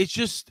all but it's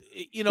just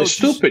it's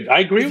stupid. I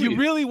agree with you. If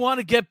you really want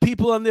to get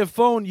people on their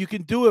phone, you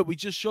can do it. We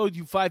just showed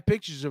you 5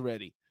 pictures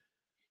already.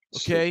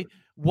 Okay,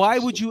 why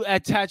would you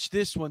attach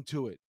this one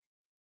to it?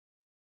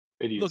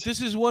 Idiots. Look,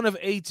 this is one of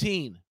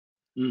 18.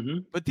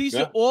 But these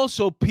are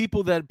also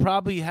people that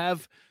probably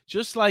have,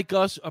 just like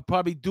us, are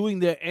probably doing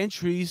their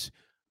entries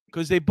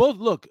because they both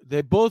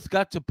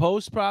got to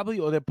post probably,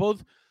 or they're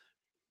both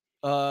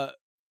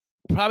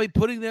probably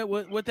putting their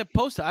what they're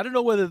posting. I don't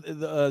know whether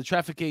the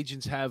traffic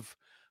agents have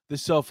the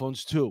cell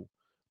phones too,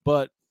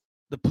 but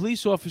the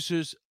police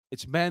officers,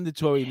 it's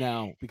mandatory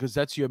now because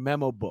that's your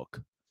memo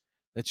book.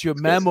 That's your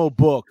memo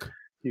book.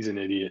 He's an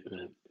idiot,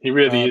 man. He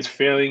really is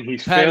failing.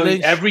 He's failing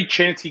Lynch, every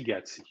chance he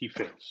gets. He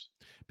fails.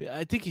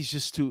 I think he's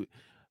just too,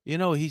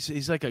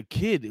 he's like a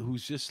kid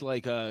who's just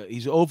like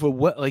he's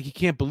overwhelmed. Like he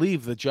can't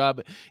believe the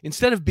job.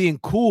 Instead of being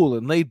cool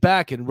and laid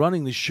back and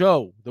running the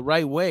show the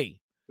right way.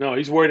 No,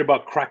 he's worried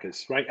about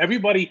crackers, right?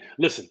 Everybody,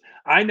 listen.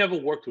 I never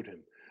worked with him,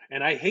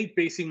 and I hate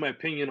basing my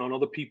opinion on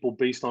other people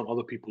based on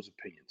other people's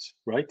opinions.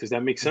 Right? Does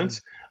that make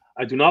sense?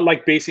 I do not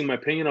like basing my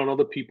opinion on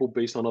other people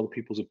based on other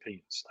people's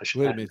opinions.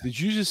 Wait a minute. Did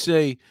you just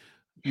say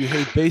you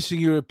hate basing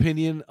your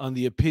opinion on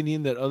the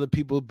opinion that other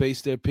people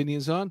base their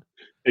opinions on?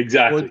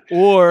 Exactly.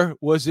 Or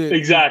was it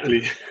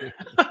exactly?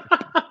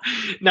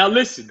 Now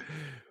listen,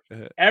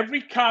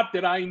 every cop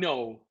that I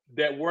know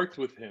that worked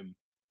with him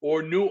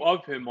or knew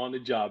of him on the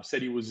job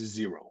said he was a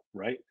 0,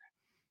 right?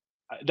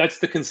 That's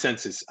the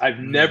consensus. I've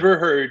never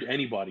heard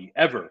anybody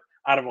ever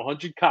out of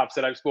 100 cops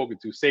that I've spoken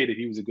to say that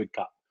he was a good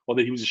cop or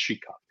that he was a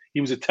street cop.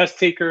 He was a test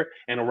taker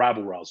and a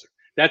rabble rouser.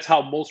 That's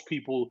how most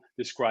people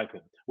describe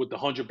him, with the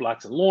 100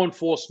 blacks in law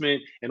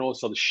enforcement and all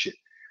this other shit.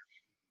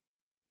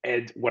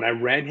 And when I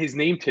ran his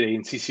name today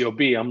in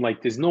CCOB, I'm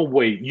like, there's no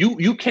way.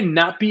 You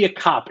cannot be a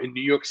cop in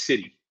New York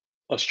City,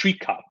 a street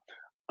cop.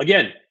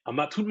 Again, I'm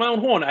not tooting my own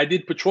horn. I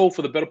did patrol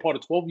for the better part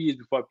of 12 years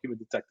before I became a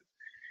detective.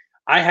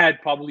 I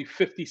had probably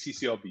 50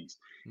 CCLBs.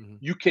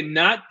 You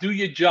cannot do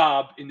your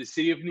job in the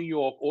city of New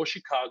York or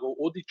Chicago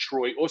or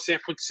Detroit or San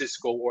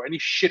Francisco or any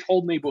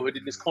shithole neighborhood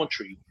in this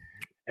country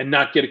and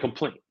not get a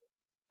complaint.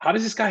 How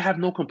does this guy have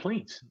no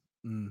complaints?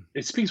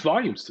 It speaks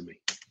volumes to me.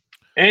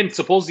 And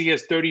supposedly he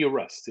has 30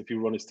 arrests if you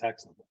run his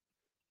tax number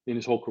in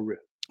his whole career.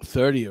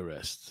 30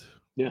 arrests?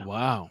 Yeah.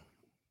 Wow.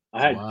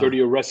 I had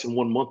 30 arrests in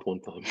 1 month one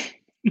time.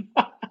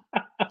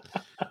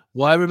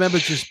 Well, I remember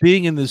just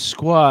being in the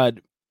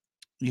squad,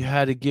 you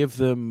had to give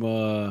them,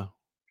 I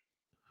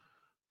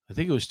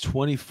think it was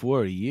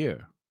 24 a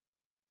year.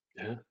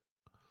 Yeah.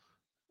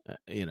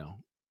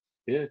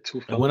 Yeah,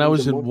 2 felonies. And when I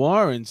was in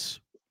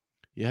warrants,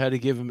 you had to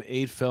give them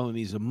 8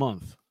 felonies a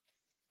month.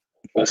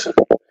 But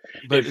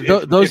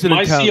those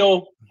didn't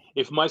count.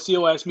 If my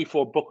CO asked me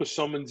for a book of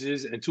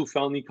summonses and 2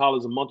 felony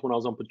collars a month when I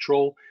was on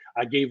patrol,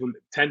 I gave him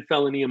 10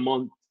 felonies a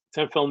month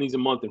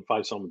and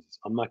 5 summonses.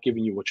 I'm not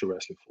giving you what you're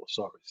asking for.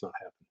 Sorry, it's not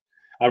happening.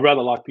 I'd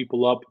rather lock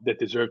people up that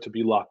deserve to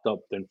be locked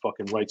up than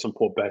fucking write some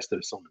poor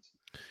bastard a summons.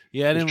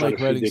 Yeah, I didn't like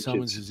writing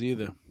summonses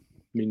either.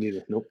 Me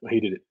neither. Nope, I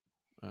hated it.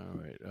 All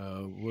right.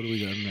 What do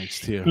we got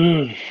next here?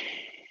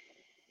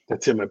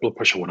 That's it. My blood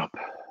pressure went up.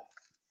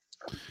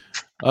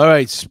 All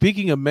right.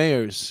 Speaking of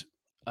mayors,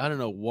 I don't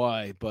know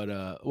why, but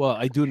well,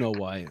 I do know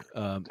why.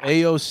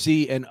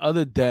 AOC and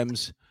other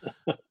Dems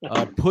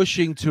are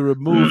pushing to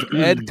remove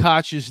Ed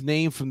Koch's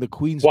name from the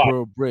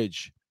Queensboro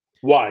Bridge.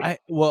 Why?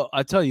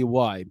 I'll tell you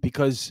why.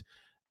 Because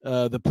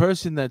the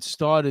person that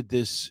started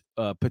this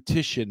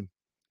petition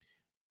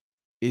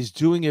is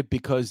doing it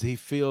because he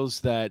feels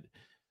that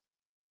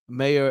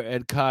Mayor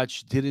Ed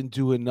Koch didn't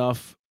do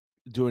enough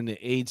during the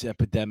AIDS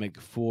epidemic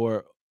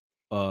for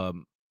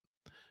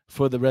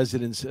for the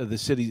residents of the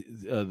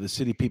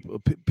city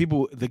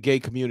people, the gay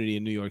community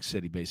in New York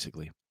City,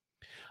 basically.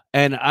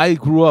 And I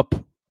grew up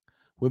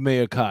with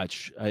Mayor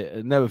Koch.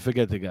 I never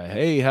forget the guy.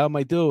 Hey, how am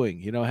I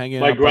doing? Hanging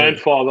My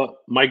out.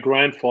 My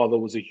grandfather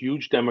was a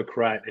huge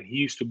Democrat, and he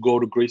used to go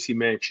to Gracie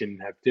Mansion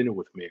and have dinner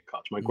with Mayor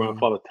Koch. My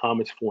grandfather,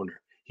 Thomas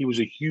Forner, he was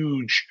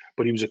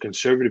but he was a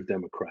conservative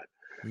Democrat,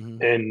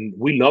 and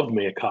we loved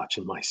Mayor Koch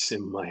in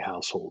my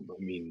household.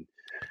 I mean,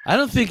 I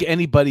don't think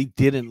anybody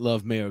didn't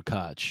love Mayor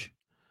Koch.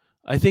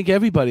 I think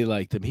everybody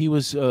liked him. He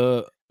used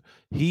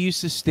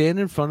to stand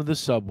in front of the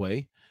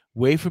subway,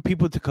 wait for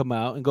people to come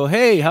out and go,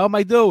 "Hey, how am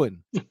I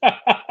doing?"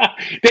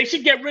 They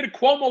should get rid of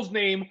Cuomo's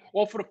name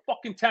off of the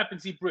fucking Tappan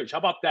Zee Bridge. How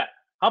about that?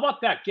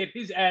 Get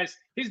his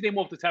name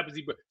off the Tappan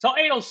Zee Bridge. Tell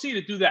AOC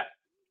to do that.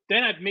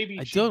 Then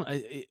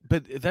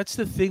but that's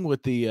the thing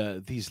with these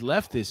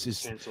leftists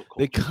is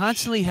they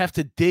constantly have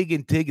to dig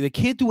and dig. They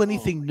can't do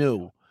anything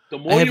new. The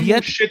more you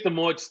move shit, the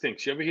more it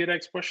stinks. You ever hear that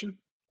expression?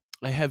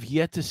 I have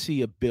yet to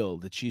see a bill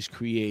that she's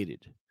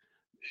created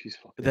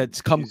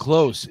that's come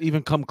close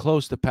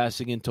to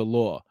passing into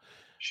law.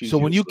 So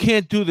when you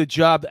can't do the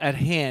job at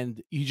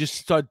hand, you just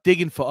start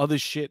digging for other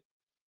shit.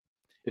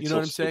 You know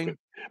what I'm saying?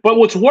 But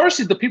what's worse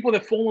is the people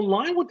that fall in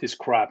line with this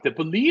crap, that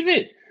believe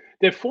it.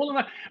 They're falling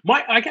in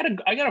line. I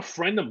got a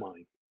friend of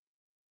mine.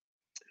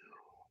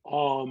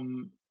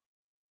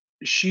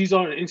 She's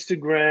on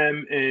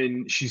Instagram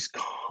and she's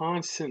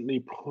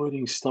constantly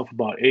putting stuff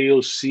about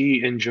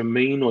AOC and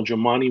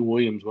Jumaane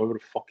Williams, whatever the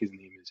fuck his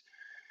name is.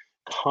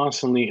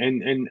 Constantly,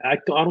 and I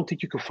don't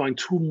think you can find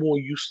two more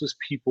useless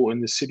people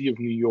in the city of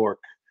New York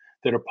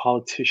that are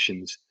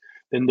politicians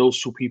than those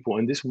two people.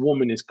 And this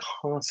woman is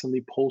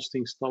constantly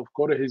posting stuff.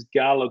 Go to his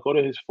gala, go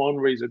to his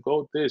fundraiser,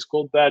 go this,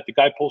 go that. The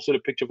guy posted a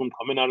picture of him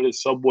coming out of the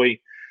subway,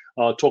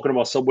 talking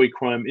about subway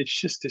crime. It's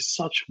just there's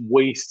such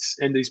wastes,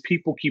 and these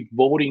people keep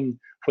voting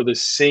for the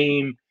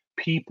same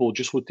people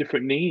just with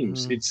different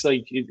names. It's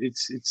like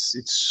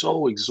it's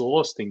so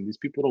exhausting. These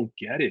people don't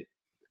get it.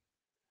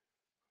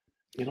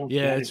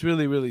 It's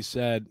really, really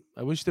sad.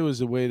 I wish there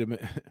was a way to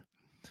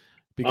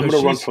because I'm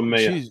going to run for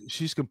mayor.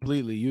 She's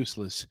completely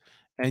useless.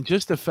 And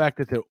just the fact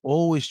that they're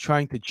always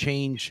trying to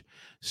change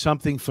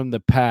something from the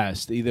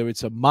past, either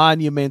it's a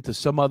monument or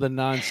some other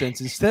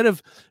nonsense, instead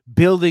of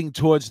building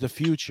towards the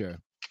future,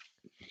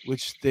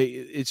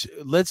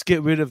 let's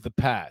get rid of the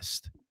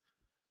past.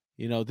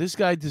 This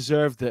guy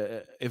deserved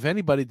if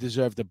anybody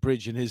deserved a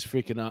bridge in his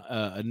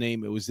freaking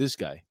name, it was this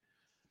guy.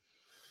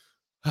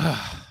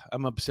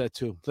 I'm upset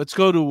too. Let's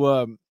go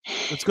to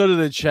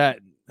the chat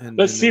and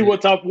let's see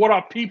what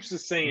our peeps are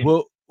saying.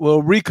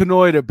 We'll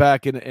reconnoiter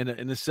back in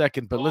a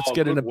second, but let's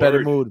get in a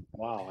better mood.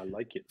 Wow, I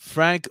like it.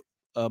 Frank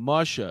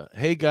Marsha,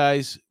 hey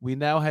guys, we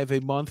now have a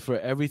month for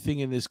everything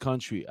in this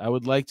country. I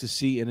would like to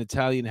see an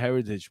Italian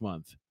Heritage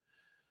Month,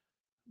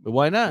 but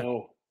why not?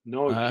 No,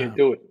 you can't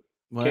do it.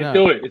 Can't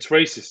do it. It's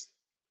racist.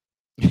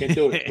 You can't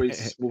do it. It's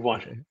racist. Move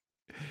on.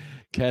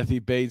 Kathy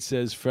Bates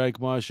says, Frank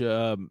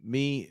Marsha,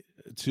 me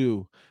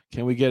too.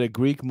 Can we get a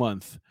Greek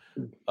month?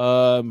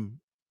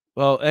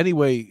 Well,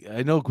 anyway,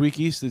 I know Greek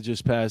Easter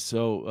just passed,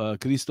 so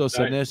Christos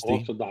Anesti.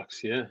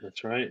 Orthodox, yeah,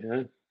 that's right.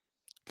 Yeah.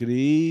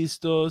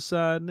 Christos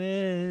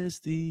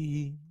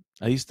Anesti.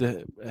 I used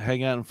to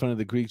hang out in front of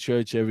the Greek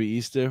church every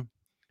Easter,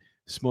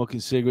 smoking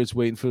cigarettes,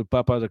 waiting for the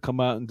Papa to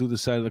come out and do the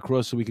sign of the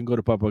cross so we can go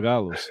to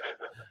Papagalos.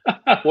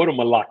 What a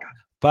malaka.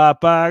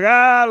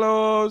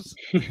 Papagalos.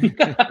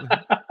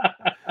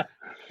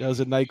 That was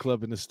a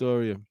nightclub in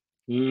Astoria.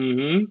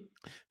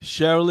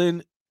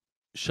 Sherilyn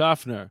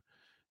Schaffner.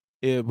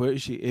 Where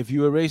is she? If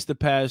you erase the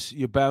past,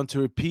 you're bound to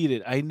repeat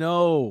it. I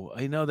know.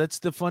 That's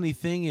the funny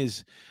thing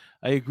is,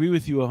 I agree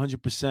with you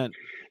 100%.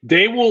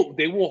 They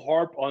will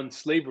harp on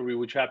slavery,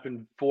 which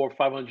happened 400 or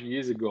 500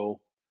 years ago,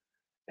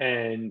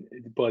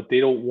 but they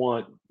don't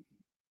want.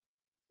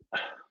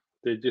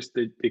 They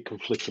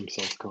conflict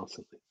themselves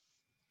constantly.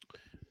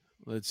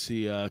 Let's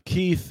see,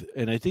 Keith,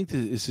 and I think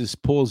this is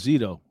Paul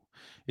Zito.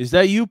 Is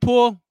that you,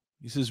 Paul?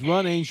 He says,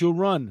 "Run, Angel,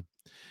 run."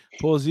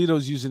 Paul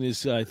Zito's using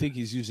his. I think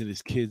he's using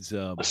his kid's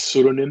a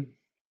pseudonym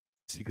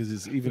because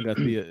it's even got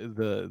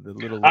the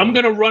little. I'm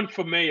gonna run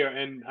for mayor,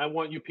 and I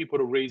want you people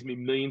to raise me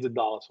millions of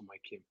dollars for my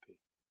campaign.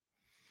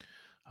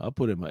 I'll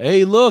put him.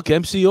 Hey, look,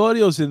 MC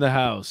Audio's in the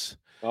house.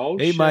 Oh,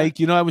 hey, shit.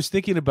 Mike. I was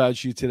thinking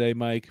about you today,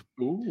 Mike.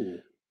 Ooh.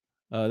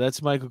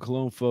 That's Michael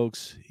Cologne,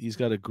 folks. He's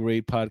got a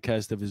great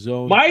podcast of his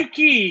own.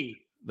 Mikey.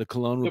 The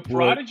Cologne Report. The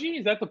Prodigy?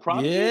 Is that the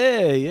Prodigy?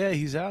 Yeah,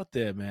 he's out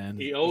there, man.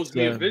 He owes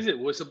me a visit.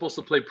 We're supposed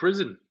to play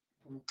prison.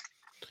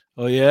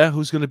 Oh, yeah?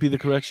 Who's going to be the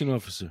correction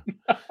officer?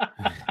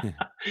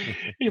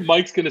 Hey,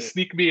 Mike's going to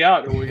sneak me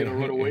out and we're going to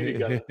run away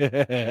together.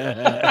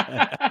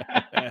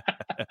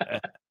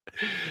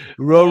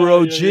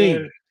 Roro G.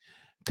 Yeah.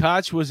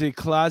 Koch was a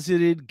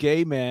closeted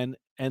gay man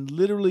and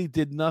literally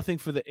did nothing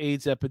for the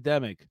AIDS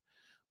epidemic.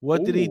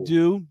 What did he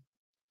do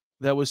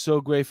that was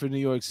so great for New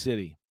York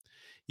City?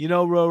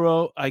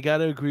 Roro, I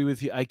gotta agree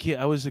with you.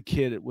 I was a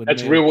kid when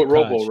that's Real with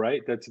Robo,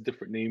 right? That's a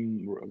different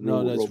name.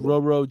 No, that's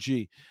Roro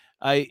G.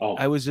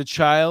 I was a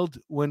child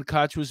when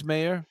Koch was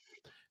mayor,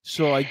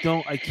 So I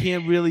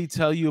can't really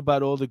tell you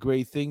about all the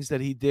great things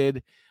that he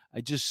did.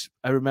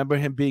 I remember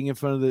him being in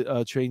front of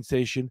the train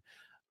station,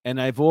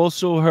 and I've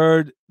also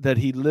heard that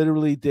he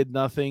literally did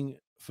nothing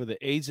for the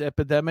AIDS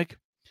epidemic,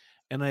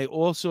 and I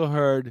also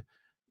heard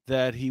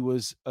that he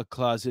was a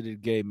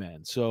closeted gay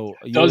man. So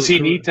does he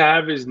need to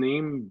have his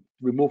name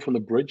removed from the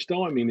bridge,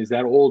 though? I mean, is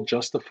that all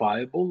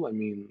justifiable? I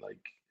mean, like,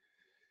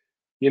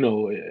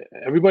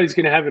 everybody's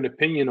going to have an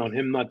opinion on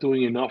him not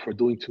doing enough or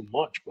doing too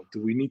much, but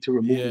do we need to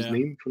remove his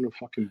name from the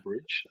fucking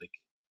bridge? Like,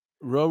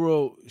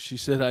 Roro, she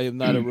said, I am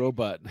not a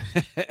robot.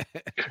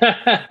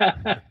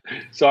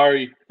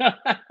 Sorry.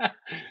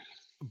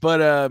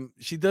 But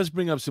she does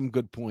bring up some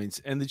good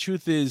points. And the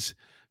truth is,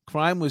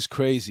 crime was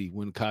crazy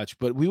when Koch,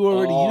 but we were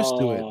already used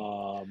to it.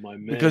 My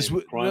man. Because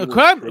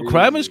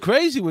crime was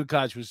crazy when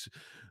Koch was,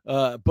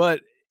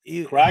 but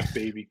crack,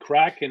 baby,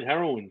 crack and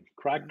heroin,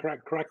 crack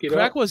it crack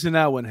up. Wasn't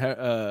out when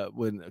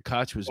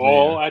Koch was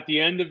mayor. At the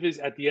end of his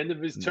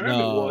term,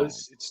 no.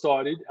 It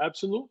started,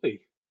 absolutely.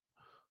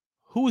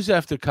 Who was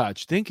after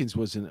Koch? Dinkins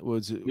was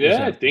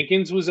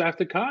Dinkins was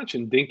after Koch,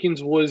 and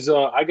Dinkins was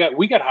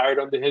we got hired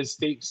under his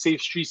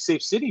Safe Street,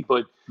 Safe City,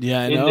 but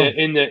yeah, I know.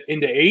 In the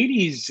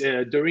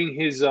 80s, during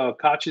his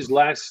Koch's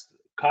last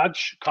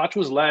Koch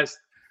was last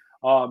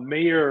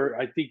mayor,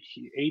 I think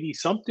 80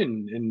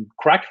 something, and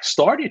crack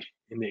started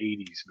in the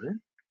 80s, man.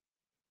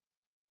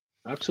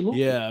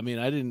 Absolutely. Yeah, I mean,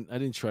 I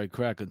didn't try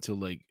crack until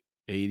like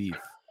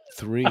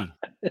 83.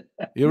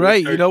 You're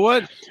right. You know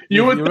what?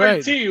 You were 13.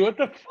 Right. What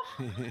the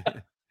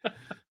fuck?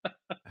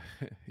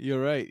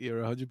 You're right.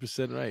 You're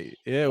 100% right.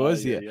 Yeah, it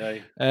was. Yeah.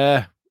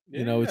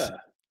 It's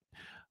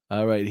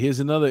all right. Here's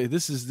another.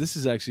 This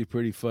is actually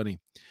pretty funny.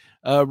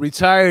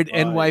 Retired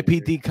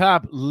NYPD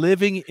cop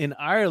living in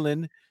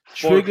Ireland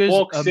triggers.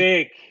 For fuck's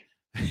sake.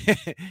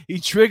 He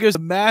triggers a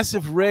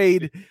massive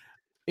raid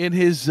in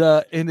his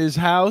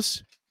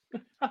house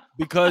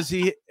because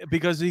he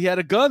had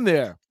a gun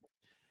there.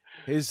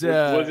 His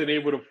wasn't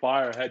able to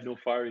fire. Had no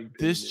firing.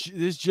 This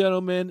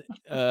gentleman.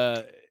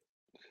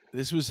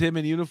 This was him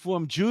in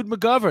uniform, Jude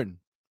McGovern.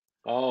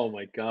 Oh,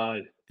 my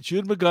God.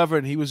 Jude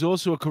McGovern. He was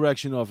also a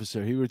correction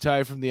officer. He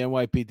retired from the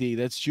NYPD.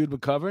 That's Jude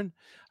McGovern.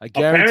 I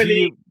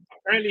guarantee you.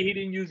 Apparently, he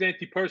didn't use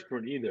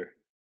antiperspirant either.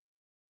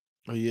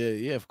 Oh,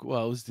 yeah.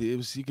 Well, it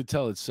was. You could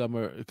tell it's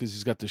summer because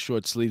he's got the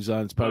short sleeves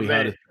on. It's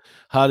probably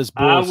hottest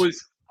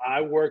balls.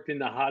 I worked in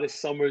the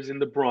hottest summers in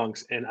the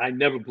Bronx, and I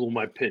never blew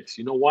my pits.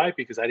 You know why?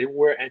 Because I didn't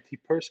wear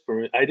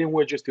antiperspirant. I didn't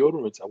wear just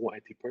deodorants. I wore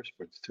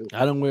antiperspirants, too.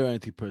 I don't wear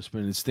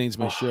antiperspirant. It stains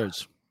my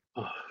shirts.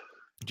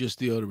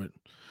 Just deodorant,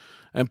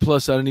 and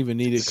plus I don't even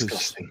need it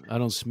because I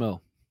don't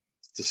smell.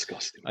 It's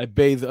disgusting. I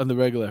bathe on the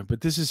regular,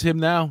 but this is him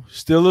now.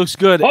 Still looks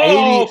good.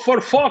 Oh,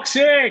 for fuck's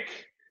sake!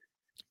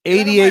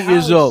 88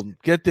 years old.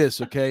 Get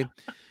this, okay?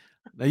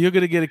 Now you're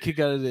gonna get a kick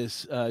out of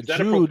this. Is that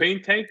a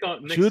propane tank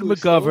next Jude to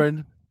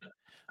McGovern.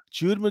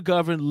 Jude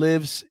McGovern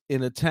lives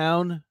in a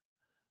town,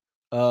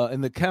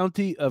 in the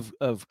county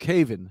of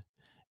Cavan,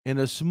 in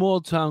a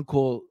small town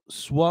called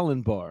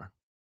Swanlinbar,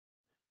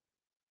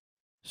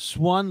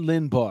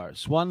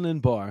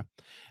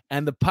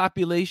 and the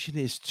population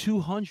is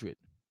 200.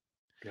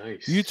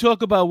 Nice. You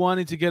talk about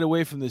wanting to get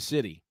away from the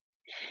city.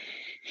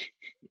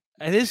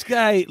 And this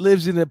guy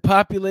lives in a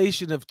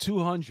population of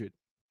 200.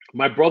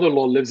 My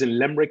brother-in-law lives in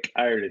Limerick,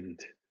 Ireland.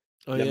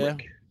 Oh,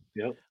 Limerick.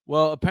 Yeah? Yep.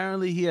 Well,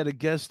 apparently he had a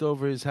guest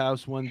over his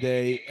house one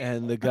day,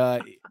 and the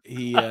guy,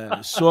 he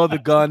saw the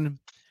gun,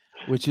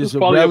 which is a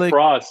relic. It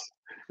was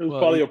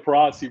probably a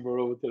pros he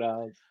brought over to the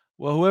house.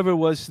 Well, whoever it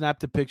was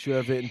snapped a picture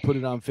of it and put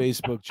it on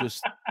Facebook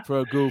just for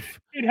a goof.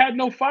 It had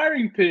no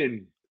firing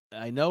pin.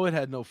 I know it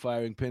had no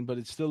firing pin, but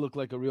it still looked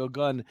like a real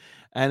gun.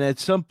 And at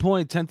some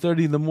point,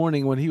 10:30 in the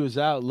morning, when he was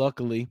out,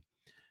 luckily,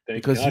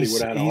 because he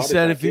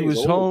said if he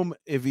was home,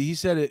 if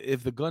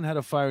the gun had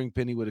a firing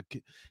pin, he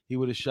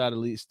would have shot at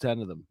least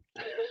 10 of them.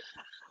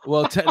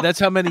 Well, that's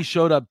how many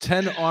showed up.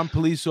 10 armed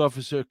police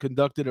officers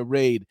conducted a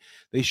raid.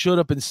 They showed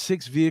up in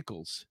 6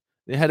 vehicles.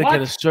 They had to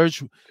get a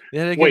search. They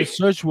had to get a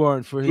search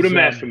warrant for his. Do the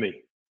math for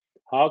me.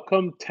 How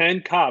come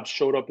 10 cops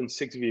showed up in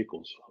 6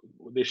 vehicles?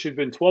 There should have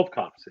been 12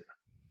 cops there.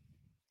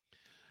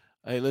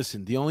 Hey,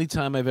 listen. The only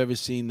time I've ever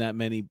seen that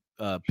many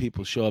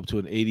people show up to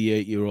an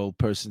 88-year-old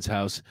person's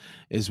house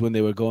is when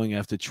they were going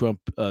after Trump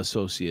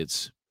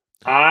associates.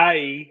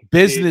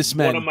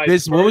 Businessmen.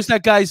 What was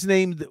that guy's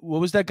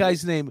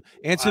name?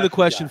 Answer the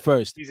question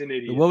first. He's an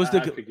idiot. What was I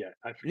forget.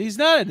 He's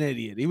not an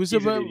idiot. He's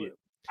an idiot.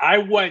 I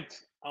went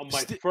on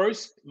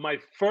my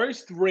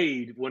first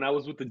raid when I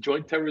was with the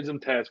Joint Terrorism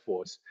Task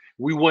Force.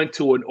 We went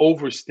to an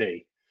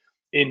overstay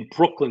in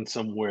Brooklyn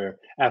somewhere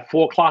at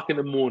 4:00 in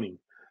the morning,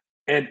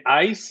 and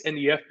ICE and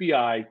the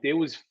FBI. There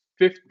was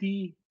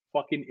 50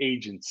 fucking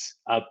agents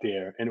out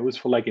there, and it was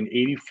for like an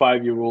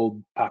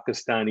 85-year-old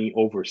Pakistani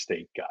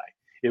overstay guy.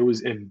 It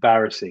was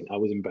embarrassing. I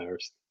was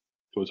embarrassed.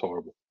 It was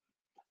horrible.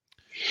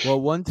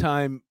 Well, one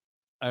time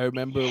I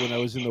remember when I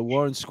was in the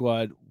Warren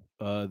Squad,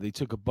 they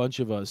took a bunch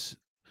of us.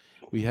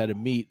 We had a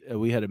meeting.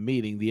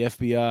 The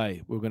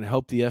FBI. We're going to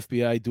help the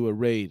FBI do a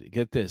raid.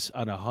 Get this,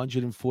 on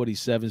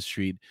 147th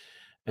Street,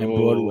 and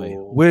Broadway,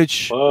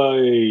 which,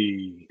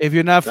 if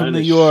you're not from New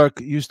York,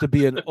 used to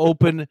be an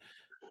open.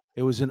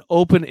 It was an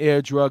open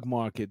air drug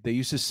market. They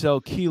used to sell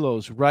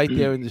kilos right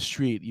there in the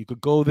street. You could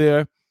go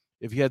there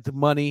if you had the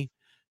money.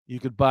 You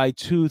could buy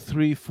 2,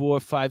 3, 4,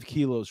 5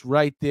 kilos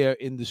right there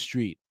in the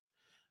street,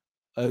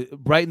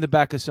 right in the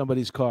back of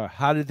somebody's car.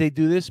 How did they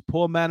do this?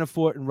 Paul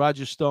Manafort and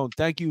Roger Stone.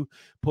 Thank you,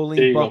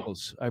 Pauline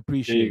Buckles. I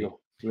appreciate it.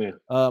 Yeah.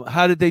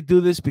 How did they do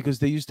this? Because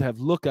they used to have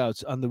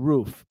lookouts on the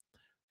roof.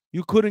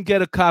 You couldn't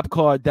get a cop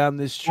car down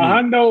this street.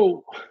 I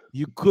know.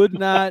 You could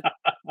not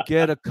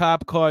get a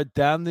cop car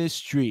down this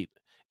street.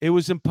 It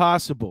was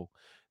impossible.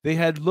 They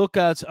had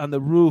lookouts on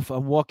the roof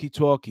on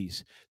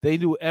walkie-talkies. They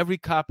knew every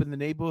cop in the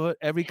neighborhood,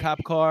 every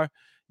cop car.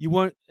 You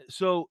weren't.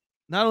 So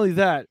not only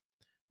that,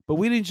 but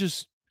we didn't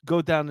just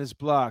go down this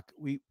block.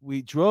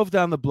 We drove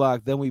down the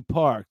block, then we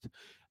parked,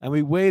 and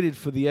we waited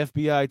for the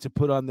FBI to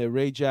put on their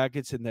rain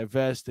jackets and their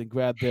vest and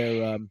grab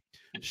their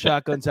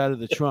shotguns out of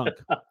the trunk.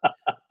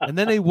 And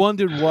then they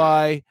wondered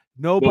why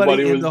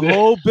nobody in the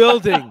whole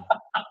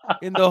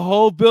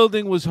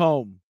building, was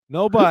home.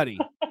 Nobody.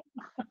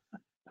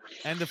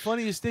 And the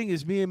funniest thing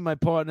is, me and my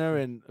partner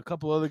and a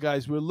couple other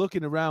guys were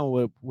looking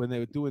around when they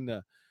were doing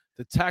the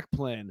TAC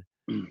plan,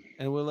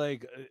 and we're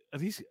like, "Are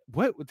these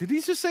what? Did he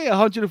just say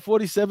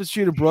 147th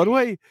Street and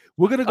Broadway?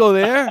 We're gonna go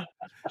there?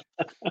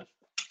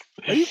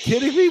 Are you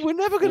kidding me? We're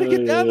never gonna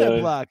get down that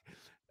block."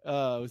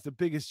 It was the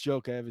biggest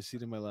joke I ever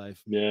seen in my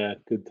life. Yeah,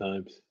 good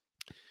times.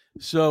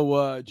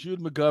 So Jude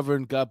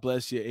McGovern, God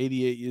bless you,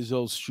 88 years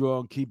old,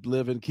 strong. Keep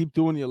living, keep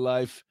doing your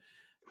life.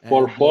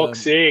 For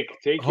fuck's sake,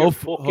 take your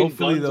fucking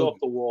guns off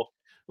the wall.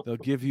 They'll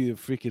give you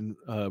freaking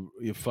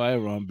your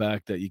firearm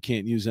back that you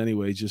can't use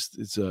anyway. Just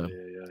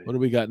what do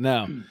we got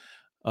now?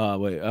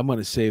 Wait, I'm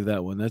gonna save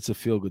that one. That's a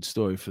feel-good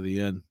story for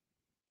the end.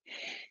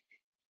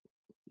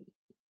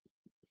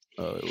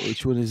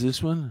 Which one is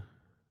this one?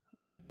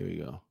 Here we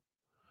go.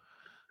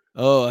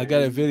 Oh, I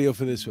got a video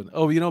for this one.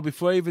 Oh,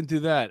 before I even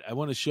do that, I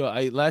want to show.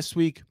 Last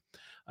week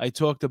I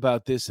talked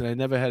about this and I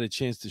never had a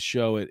chance to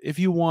show it. If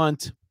you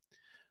want.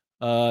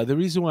 The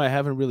reason why I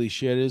haven't really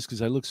shared it is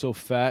because I look so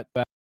fat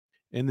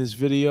in this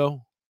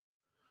video,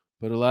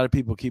 but a lot of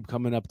people keep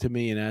coming up to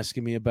me and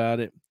asking me about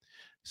it.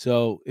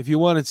 So if you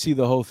want to see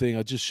the whole thing,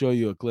 I'll just show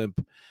you a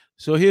glimpse.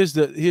 So here's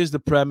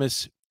the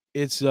premise.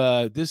 It's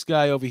this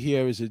guy over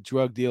here is a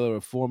drug dealer,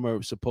 a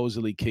former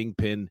supposedly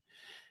kingpin.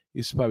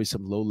 He's probably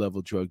some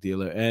low-level drug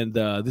dealer, and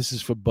this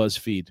is for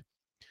BuzzFeed,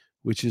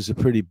 which is a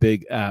pretty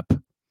big app.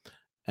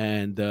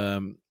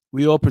 And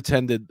we all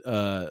pretended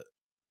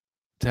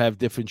to have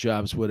different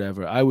jobs,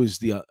 whatever. I was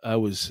the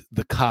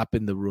cop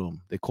in the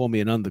room. They call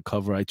me an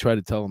undercover. I try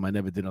to tell them I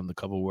never did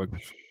undercover work.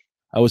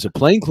 I was a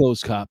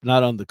plainclothes cop,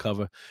 not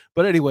undercover.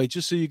 But anyway,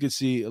 just so you could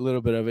see a little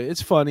bit of it.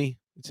 It's funny.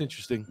 It's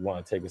interesting. You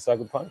want to take a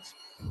sucker punch?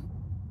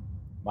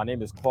 My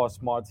name is Carl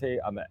Smarte.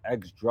 I'm an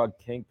ex-drug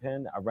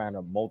kingpin. I ran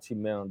a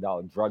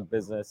multi-million-dollar drug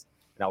business,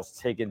 and I was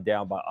taken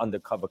down by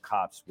undercover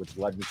cops, which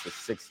led me to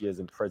 6 years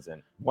in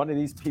prison. One of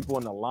these people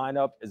in the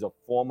lineup is a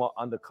former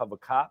undercover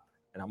cop,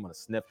 and I'm going to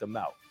sniff them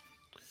out.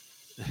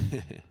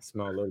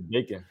 Smell a little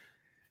bacon.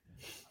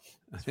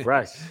 It's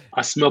fresh.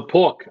 I smell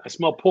pork.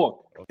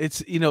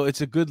 It's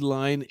it's a good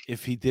line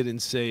if he didn't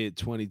say it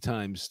 20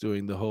 times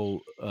during the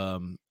whole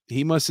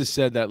he must have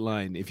said that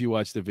line if you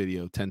watch the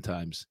video 10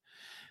 times.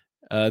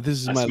 This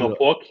is I smell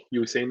pork.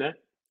 You were saying that?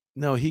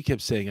 No, he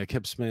kept saying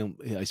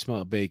I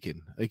smell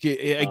bacon. Like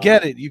I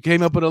get it. You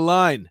came up with a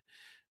line.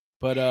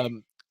 But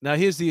now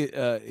here's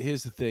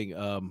the thing.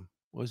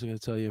 What was I going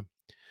to tell you?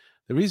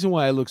 The reason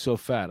why I look so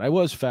fat, I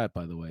was fat,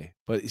 by the way,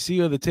 but you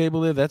see on the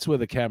table there, that's where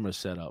the camera's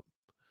set up.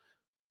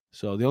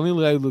 So the only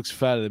guy who looks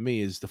fatter than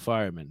me is the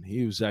fireman.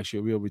 He was actually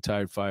a real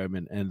retired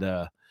fireman,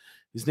 and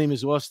his name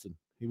is Austin.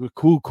 He was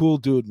a cool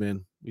dude,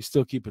 man. We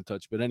still keep in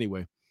touch. But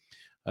anyway,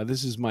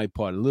 this is my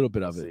part, a little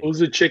bit of it. Who's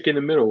the chick in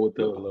the middle with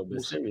the little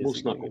bit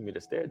serious? You need me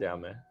to stare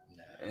down, man.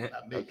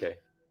 Okay.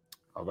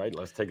 All right,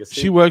 let's take a seat.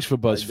 She works for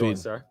BuzzFeed. Doing,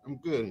 sir? I'm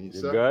good. You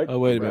good? Oh,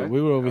 wait a minute.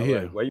 We were over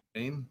here. Right.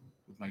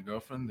 With my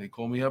girlfriend, they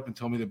called me up and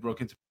told me they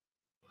broke into.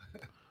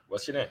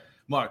 What's your name?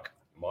 Mark.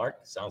 Mark?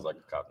 Sounds like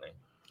a cop name.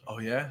 Oh,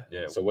 yeah?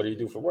 Yeah. So what do you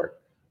do for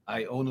work?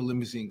 I own a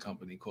limousine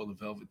company called the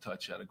Velvet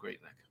Touch out of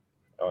Great Neck.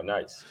 Oh,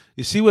 nice.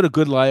 You see what a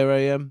good liar I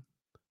am?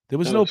 There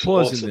was no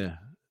pause in there,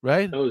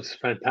 right? That was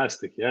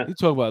fantastic, yeah. You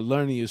talk about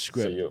learning your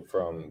script. So you're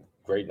from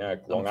Great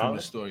Neck, Long Island? From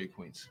Astoria,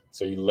 Queens.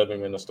 So you're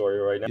living in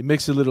Astoria right now? You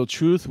mix a little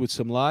truth with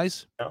some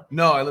lies?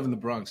 No, I live in the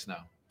Bronx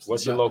now.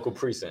 What's your local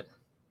precinct?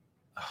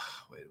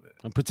 Wait a minute.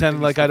 I'm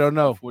pretending like I don't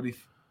know.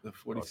 The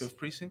 45th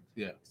precinct?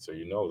 Yeah. So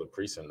you know the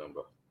precinct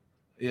number.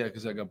 Yeah,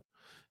 because I got...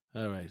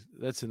 All right.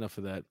 That's enough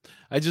of that.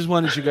 I just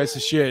wanted you guys to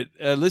share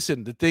it.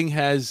 Listen, the thing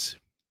has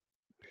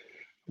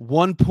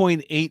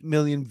 1.8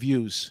 million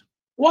views.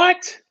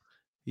 What?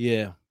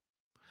 Yeah.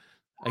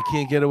 I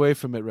can't get away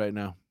from it right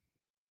now.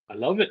 I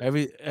love it.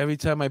 Every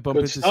time I bump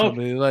into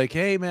somebody, they're like,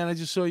 hey, man, I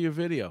just saw your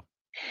video.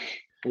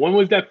 When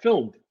was that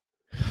filmed?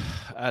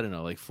 I don't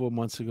know, like 4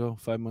 months ago,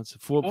 5 months,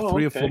 3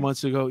 or 4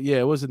 months ago. Yeah,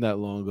 it wasn't that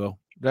long ago.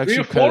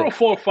 304 or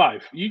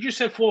 405? You just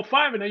said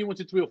 405, and now you went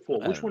to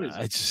 304. Which one is it?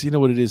 I just, you know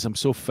what it is. I'm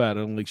so fat.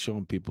 I don't like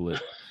showing people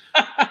it.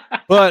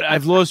 But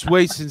I've lost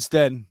weight since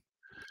then.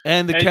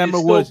 And the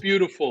camera was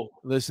beautiful.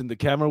 Listen, the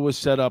camera was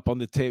set up on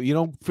the table. You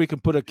don't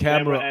freaking put a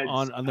camera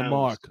on the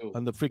mark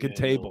on the freaking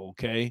table,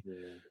 okay? Yeah.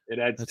 It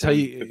adds. That's 10, how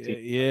you. 15.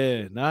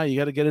 Yeah, nah, you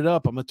got to get it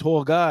up. I'm a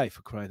tall guy,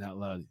 for crying out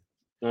loud.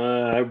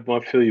 I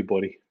feel you,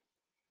 buddy.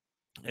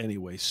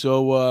 Anyway,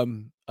 so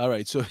all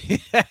right, so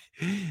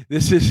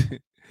this is.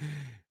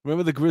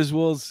 Remember the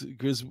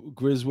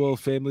Griswold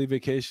family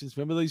vacations?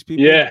 Remember these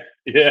people? Yeah.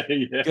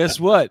 Guess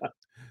what?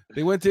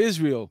 They went to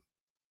Israel.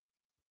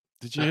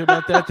 Did you hear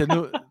about that?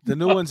 The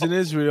new one's in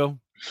Israel.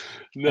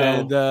 No.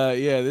 And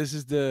this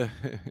is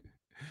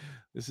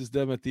this is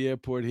them at the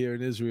airport here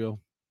in Israel.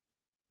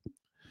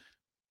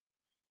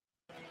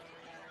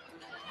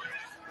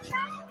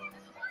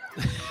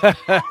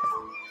 The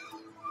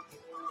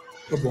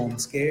bomb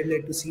scare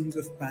led to scenes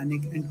of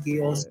panic and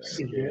chaos.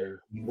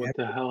 What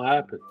the hell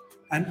happened?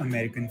 An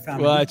American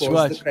family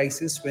caused the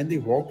crisis when they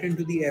walked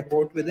into the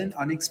airport with an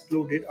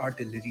unexploded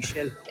artillery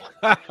shell.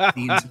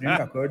 The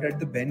incident occurred at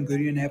the Ben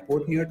Gurion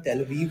Airport near Tel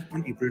Aviv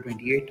on April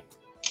 28.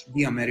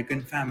 The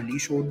American family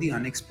showed the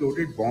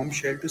unexploded bomb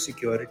shell to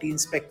security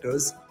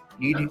inspectors,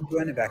 leading to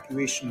an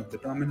evacuation of the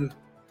terminal.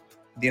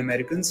 The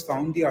Americans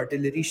found the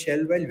artillery shell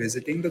while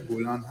visiting the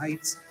Golan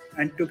Heights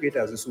and took it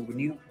as a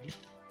souvenir.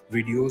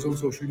 Videos on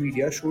social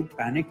media showed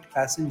panicked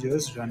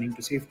passengers running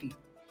to safety.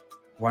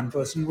 One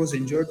person was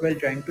injured while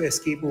trying to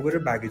escape over a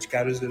baggage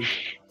carousel.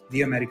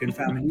 The American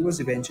family was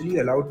eventually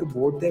allowed to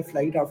board their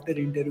flight after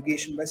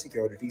interrogation by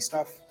security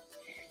staff.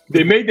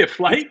 They made their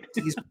flight?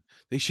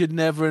 They should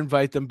never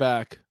invite them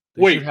back.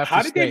 Wait,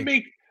 how did they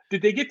make?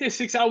 Did they get there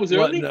 6 hours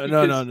early?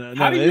 No.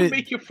 How do you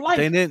make your flight?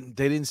 They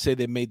didn't say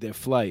they made their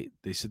flight.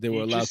 They said they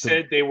were allowed.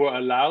 Said they were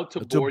allowed to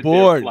board.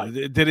 Their flight.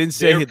 They didn't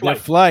say their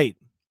flight.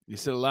 They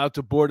said allowed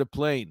to board a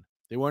plane.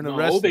 They weren't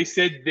arrested. No, they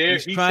said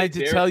He's trying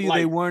to tell you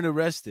they weren't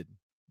arrested.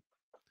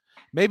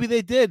 Maybe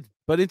they did,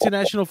 but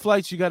international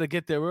flights, you got to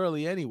get there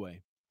early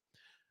anyway.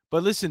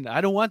 But listen, I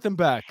don't want them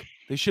back.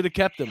 They should have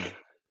kept them.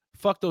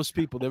 Fuck those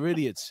people. They're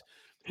idiots.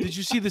 Did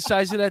you see the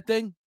size of that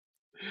thing?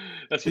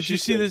 Did you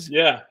see this?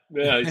 Yeah.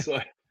 I saw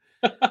it.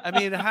 I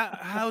mean,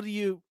 how do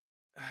you?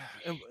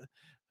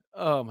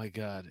 Oh my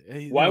God!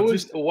 Why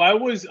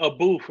was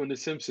Abu from The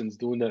Simpsons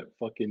doing that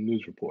fucking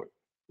news report?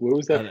 Where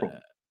was that from?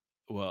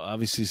 Well,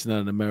 obviously, it's not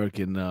an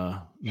American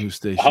news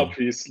station.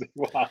 Obviously,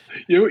 wow.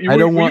 Were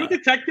you a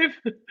detective?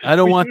 I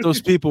don't want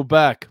those people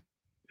back.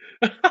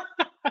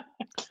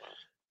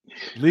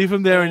 Leave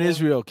them there in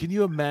Israel. Can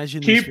you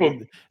imagine? Keep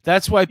them.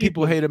 That's why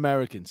people hate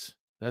Americans.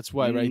 That's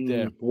why, right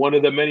there. One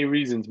of the many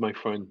reasons, my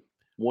friend.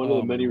 One of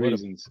the many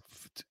reasons.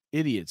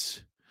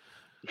 Idiots.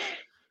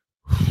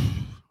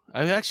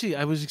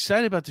 I was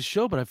excited about the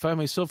show, but I find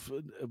myself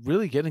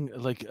really getting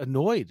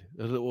annoyed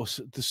at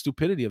the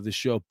stupidity of the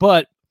show.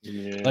 But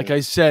like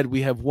I said,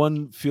 we have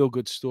one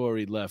feel-good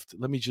story left.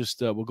 Let me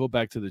just we'll go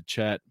back to the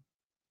chat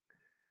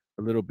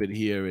a little bit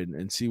here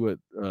and see what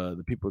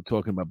the people are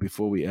talking about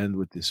before we end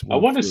with this one. I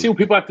want to see what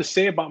people have to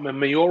say about my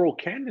mayoral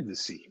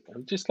candidacy.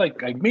 I'm just I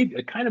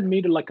kind of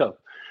made it like a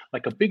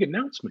big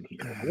announcement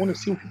here. I want to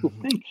see what people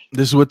think.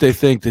 This is what they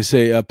think. They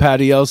say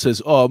Patty L says,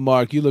 "Oh,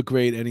 Mark, you look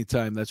great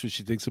anytime." That's what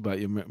she thinks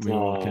about your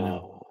mayoral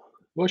candidate.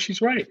 Well,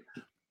 she's right.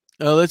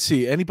 Let's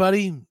see.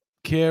 Anybody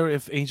care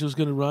if Angel's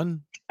going to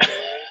run?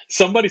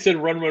 Somebody said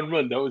run.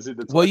 That was it.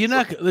 Well, you're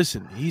not.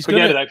 Listen, he's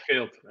Forget gonna. it. I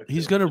failed.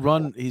 He's going to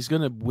run. He's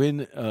going to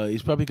win.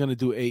 He's probably going to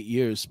do 8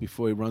 years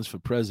before he runs for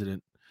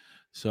president.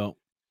 So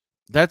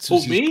that's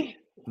me.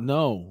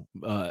 No,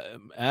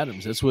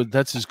 Adams.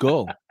 That's his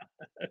goal.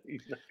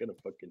 He's not gonna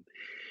fucking.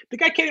 The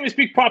guy can't even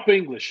speak proper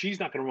English. He's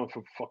not gonna run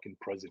for fucking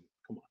president.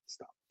 Come on,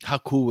 stop. How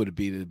cool would it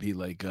be to be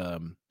like,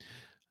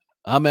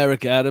 I'm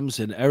Eric Adams,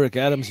 and Eric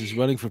Adams is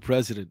running for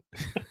president.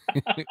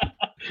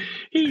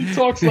 He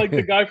talks like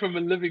the guy from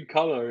In Living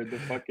Color in the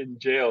fucking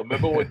jail.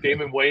 Remember when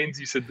Damon Wayans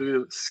used to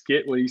do a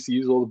skit where he used to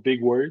use all the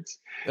big words?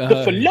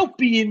 The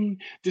fallopian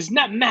does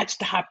not match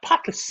the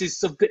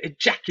hypothesis of the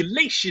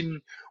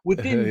ejaculation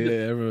within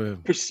the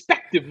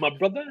perspective, my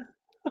brother.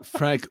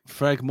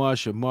 Frank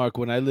Marshall, Mark,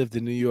 when I lived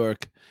in New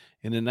York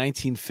in the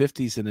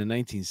 1950s and the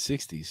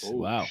 1960s,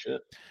 wow,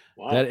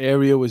 that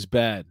area was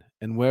bad.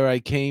 And where I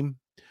came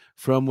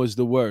from was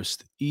the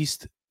worst.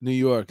 East New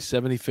York,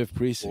 75th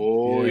Precinct.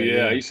 Oh,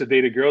 yeah. I used to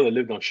date a girl that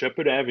lived on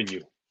Shepherd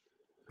Avenue.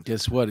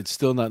 Guess what? It's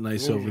still not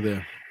nice over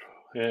there.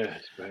 Yeah,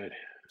 it's bad.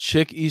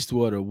 Chick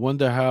Eastwater,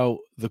 wonder how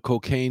the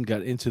cocaine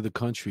got into the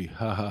country.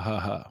 Ha, ha, ha,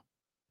 ha.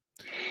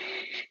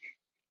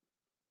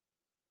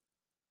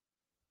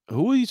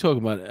 Who are you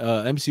talking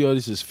about? MC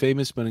Otis is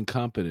famous but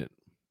incompetent.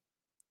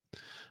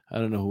 I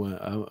don't know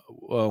who.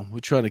 Well, we're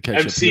trying to catch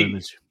up on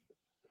this.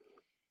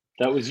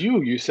 That was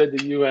you. You said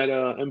that you had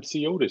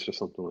MC Otis or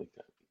something like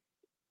that.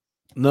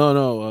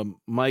 No.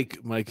 Mike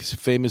is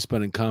famous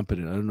but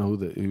incompetent. I don't know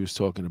who he was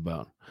talking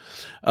about.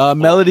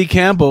 Melody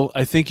Campbell,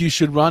 I think you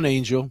should run,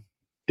 Angel.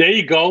 There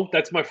you go.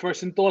 That's my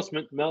first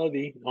endorsement,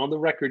 Melody, on the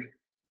record.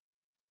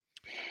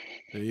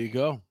 There you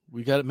go.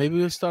 We got it. Maybe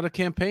we'll start a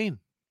campaign.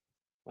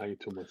 I eat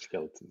too much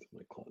skeletons in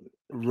my closet.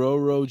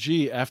 Roro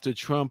G, after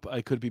Trump,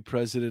 I could be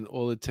president.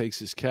 All it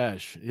takes is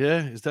cash.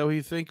 Yeah, is that what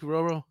you think,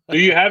 Roro? Do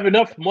you have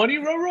enough money,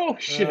 Roro?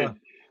 Shit.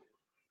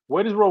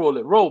 Where does Roro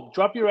live? Ro,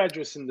 drop your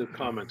address in the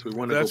comments. We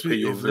want to go pay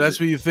you a visit. That's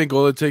what you think.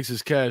 All it takes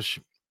is cash.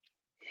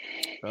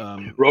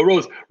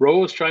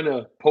 Roro's trying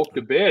to poke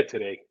the bear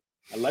today.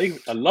 I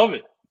love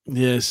it.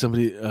 Yeah,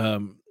 somebody.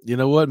 You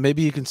know what?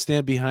 Maybe you can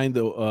stand behind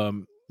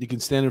the. You can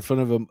stand in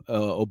front of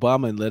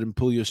Obama and let him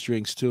pull your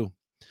strings too.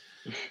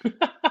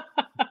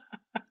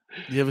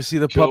 You ever see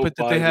the puppet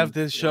that they have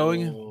there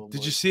showing?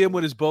 Did you see him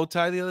with his bow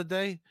tie the other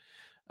day?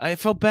 I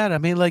felt bad. I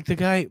mean, like the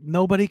guy.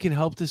 Nobody can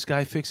help this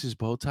guy fix his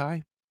bow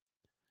tie.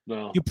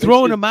 No, you're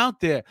throwing him out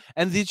there.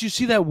 And did you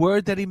see that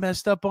word that he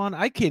messed up on?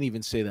 I can't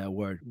even say that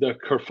word. The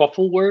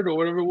kerfuffle word or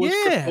whatever it was.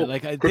 Yeah,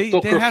 like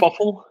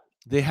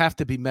they have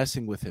to be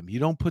messing with him. You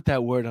don't put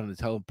that word on the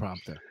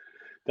teleprompter.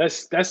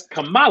 That's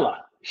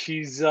Kamala.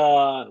 She's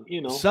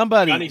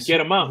somebody trying to get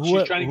him out.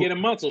 She's trying to get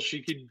him out so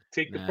she could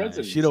take the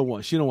presidency. She don't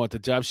want the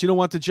job. She don't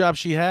want the job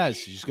she has.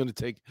 She's gonna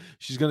take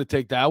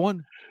that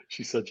one.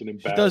 She's such an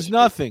embarrassment. She does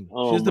nothing.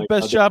 She has the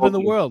best job in the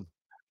world.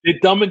 The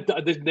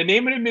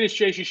name of the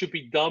administration should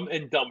be Dumb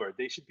and Dumber.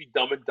 They should be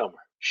Dumb and Dumber.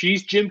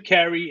 She's Jim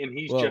Carrey and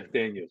he's Jeff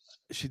Daniels.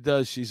 She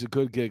does. She's a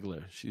good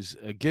giggler. She's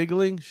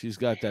giggling. She's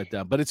got that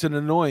down. But it's an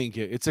annoying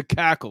giggle. It's a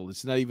cackle.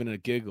 It's not even a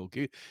giggle.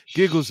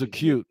 Giggles are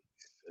cute.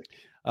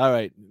 All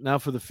right. Now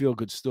for the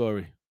feel-good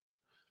story.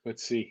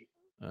 Let's see.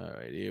 All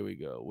right. Here we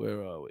go.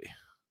 Where are we?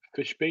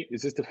 Fish bait.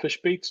 Is this the fish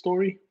bait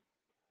story?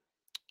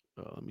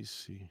 Oh, let me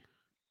see.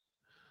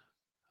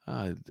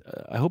 I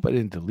hope I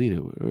didn't delete it.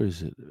 Where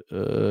is it?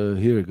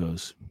 Here it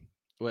goes.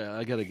 Wait,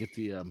 I gotta get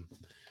the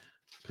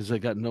because I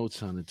got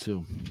notes on it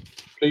too.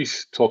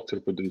 Please talk to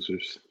the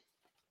producers.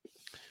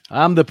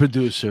 I'm the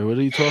producer. What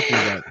are you talking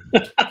about?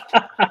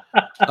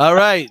 All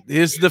right,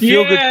 here's the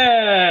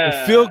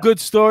feel good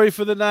story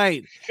for the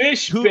night.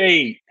 Fish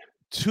bait.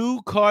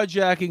 Two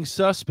carjacking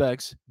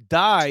suspects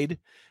died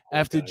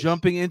after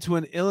jumping into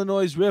an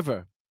Illinois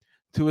river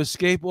to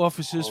escape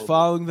officers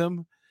following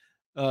them.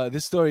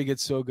 This story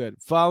gets so good.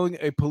 Following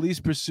a police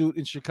pursuit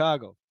in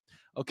Chicago.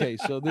 Okay,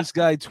 so this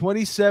guy,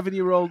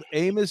 27-year-old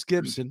Amos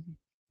Gibson.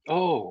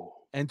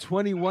 And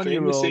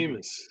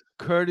 21-year-old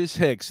Curtis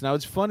Hicks. Now,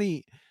 it's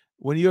funny,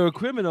 when you're a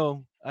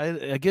criminal,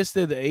 I guess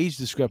the age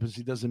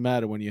discrepancy doesn't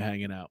matter when you're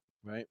hanging out,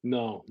 right?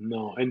 No.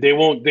 And they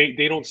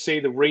don't say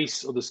the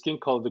race or the skin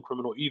color of the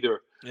criminal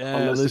either.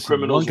 Yeah,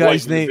 listen, one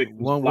guy's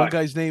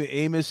name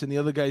Amos and the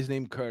other guy's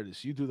name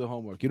Curtis. You do the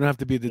homework. You don't have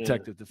to be a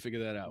detective to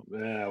figure that out.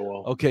 Yeah,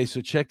 well. Okay,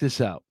 so check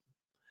this out.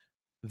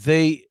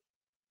 They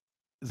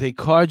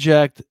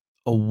carjacked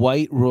a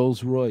white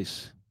Rolls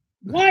Royce.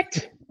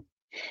 What?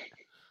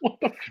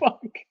 What the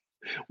fuck?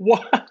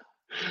 What?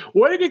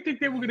 Why did they think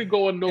they were going to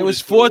go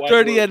unnoticed? It was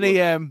 4:30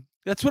 a.m.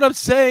 That's what I'm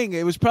saying.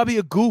 It was probably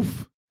a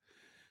goof.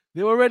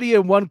 They were already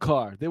in one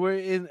car. They were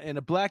in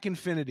a black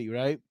Infiniti,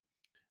 right?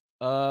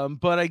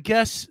 But I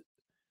guess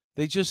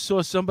they just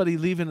saw somebody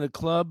leaving a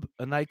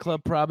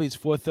nightclub. Probably it's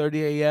 4:30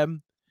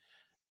 a.m.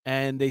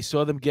 and they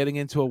saw them getting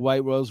into a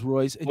white Rolls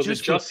Royce. Was it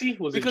Jussie?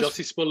 Was it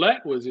Jussie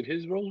Smollett? Was it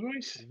his Rolls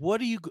Royce?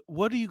 What are you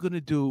going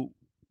to do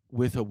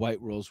with a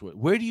white Rolls Royce?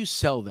 Where do you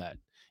sell that?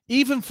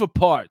 Even for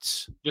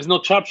parts. There's no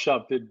chop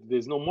shop.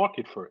 There's no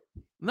market for it.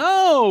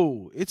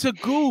 No, it's a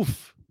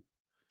goof.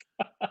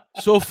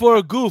 So for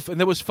a goof, and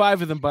there was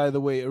 5 of them, by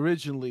the way.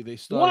 Originally, they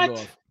started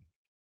off.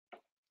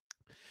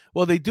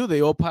 Well, they do.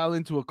 They all pile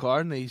into a car,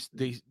 and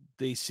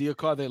they see a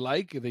car they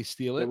like, and they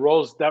steal it.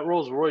 That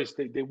Rolls Royce,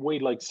 they weigh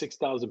like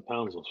 6,000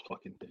 pounds. Those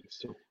fucking things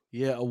too.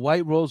 Yeah, a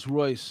white Rolls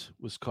Royce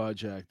was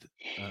carjacked.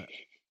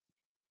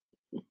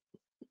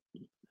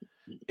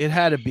 It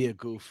had to be a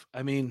goof.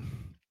 I mean,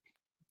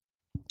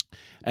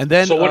 and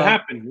then so what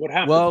happened? What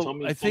happened?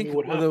 Well, I think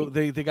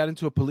they got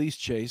into a police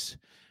chase,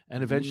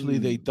 and eventually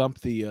they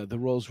dumped the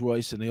Rolls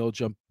Royce, and they all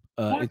jumped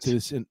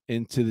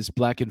into this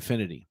black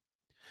Infiniti.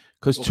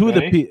 Because two of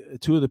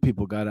the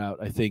people got out,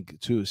 I think,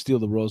 to steal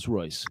the Rolls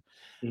Royce,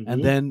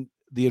 and then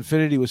the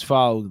Infiniti was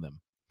following them.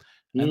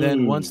 And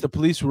then once the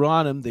police were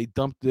on them, they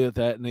dumped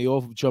that, and they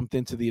all jumped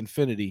into the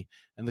Infiniti,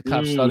 and the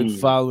cops started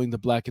following the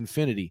black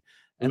Infiniti.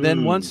 And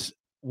then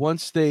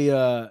once they,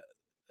 I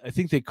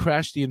think they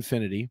crashed the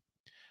Infiniti,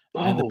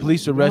 and the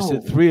police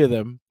arrested 3 of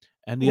them,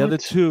 and the other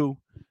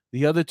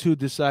two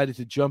decided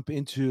to jump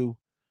into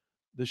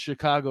the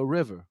Chicago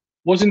River.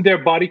 Wasn't there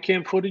body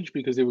cam footage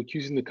because they were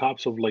accusing the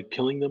cops of like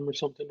killing them or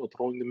something or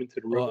throwing them into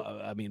the river? Well,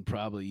 I mean,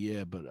 probably,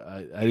 yeah, but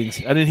I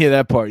didn't hear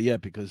that part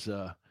yet because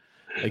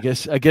I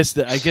guess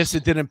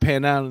it didn't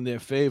pan out in their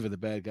favor, the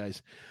bad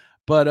guys.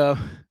 But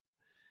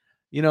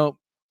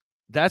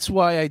that's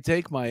why I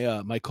take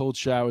my my cold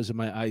showers and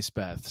my ice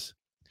baths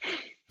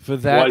for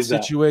that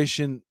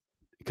situation,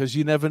 because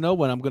you never know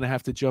when I'm going to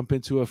have to jump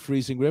into a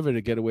freezing river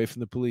to get away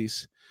from the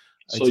police.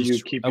 So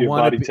you keep your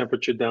body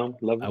temperature down.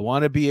 I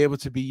want to be able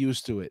to be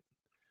used to it.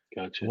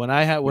 Gotcha. When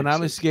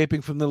I'm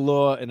escaping from the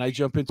law and I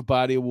jump into a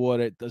body of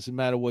water, it doesn't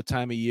matter what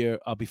time of year,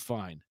 I'll be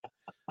fine.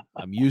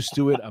 I'm used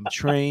to it. I'm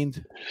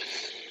trained.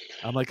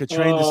 I'm like a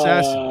trained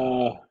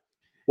assassin.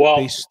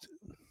 Well,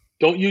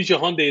 Don't use your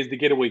Hyundai as the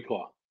getaway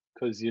car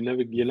because you're not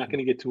going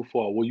to get too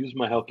far. We'll use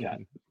my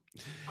Hellcat.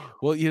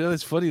 Well,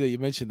 it's funny that you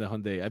mentioned the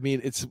Hyundai. I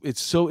mean,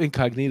 it's so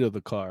incognito, the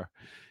car.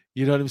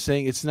 You know what I'm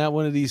saying? It's not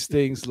one of these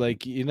things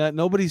like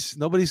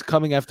nobody's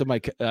coming after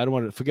my. I don't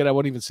want to forget. I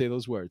won't even say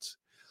those words.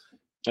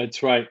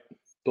 That's right.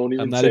 Don't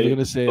even. I'm not even going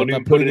to say. I'm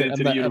not putting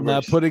it. I'm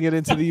not putting it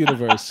into the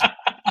universe.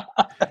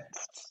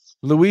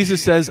 Louisa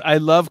says, "I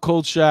love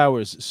cold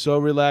showers. So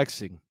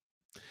relaxing."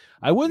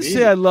 I wouldn't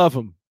say I love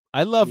them.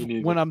 I love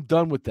when I'm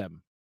done with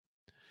them.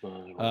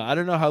 I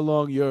don't know how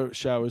long your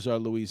showers are,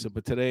 Louisa,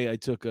 but today I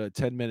took a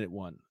 10-minute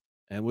one,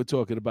 and we're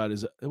talking about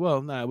it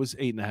was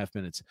 8.5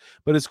 minutes,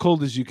 but as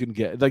cold as you can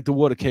get. Like the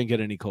water can't get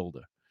any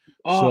colder.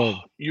 Oh,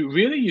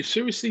 you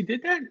seriously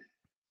did that?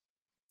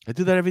 I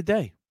do that every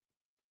day.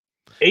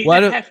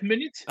 8.5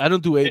 minutes? I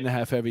don't do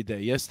 8.5 every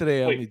day.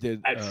 Yesterday I only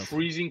did at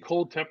freezing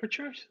cold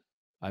temperatures.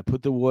 I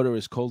put the water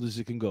as cold as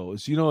it can go.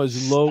 As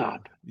low.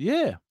 Stop.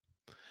 Yeah.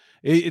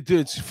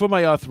 It's for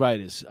my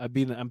arthritis.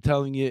 I'm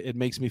telling you, it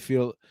makes me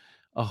feel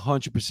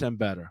 100%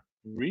 better.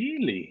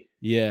 Really?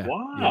 Yeah.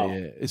 Wow.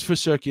 Yeah. It's for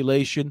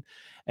circulation.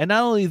 And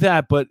not only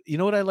that, but you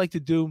know what I like to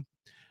do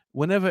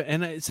whenever,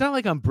 and it's not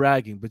like I'm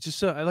bragging, but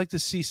just I like to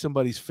see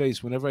somebody's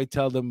face whenever I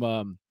tell them,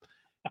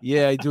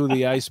 I do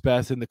the ice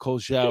bath and the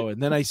cold shower.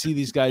 And then I see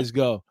these guys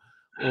go,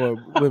 or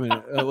women,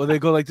 or they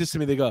go like this to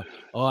me. They go,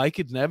 "Oh, I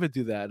could never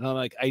do that." And I'm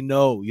like, "I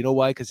know. You know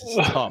why? Because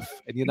it's tough,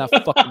 and you're not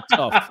fucking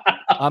tough.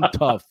 I'm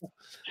tough."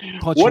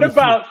 What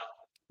about?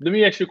 Let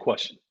me ask you a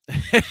question.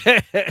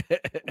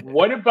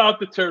 What about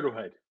the turtle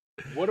head?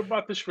 What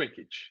about the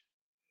shrinkage?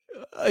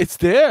 It's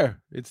there.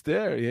 It's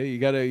there. Yeah, you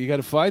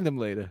gotta find them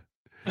later.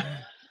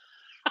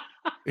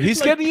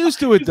 He's getting used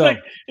to it though.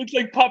 It's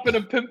like popping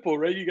a pimple,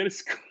 right? You gotta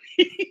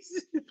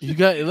squeeze. You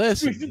got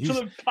listen.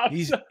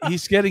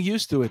 He's getting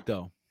used to it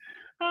though.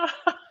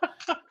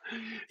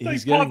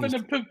 He's like popping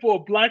a pimple, a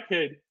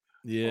blackhead.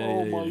 Yeah.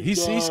 Oh my God.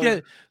 He's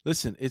getting.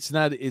 Listen, it's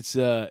not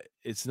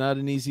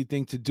an easy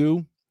thing to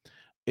do.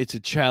 It's a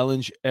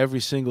challenge every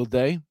single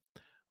day.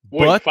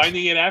 But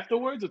finding it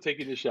afterwards or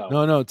taking the shower?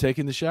 No,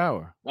 taking the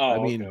shower.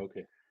 Oh,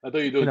 okay. I thought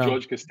you were doing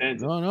George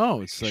Costanza.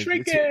 No, it's like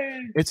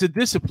it's a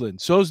discipline.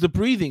 So's the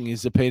breathing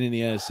is a pain in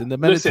the ass, and the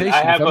meditation.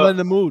 Listen, if I'm in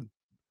the mood.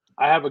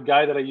 I have a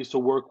guy that I used to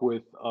work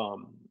with.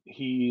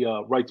 He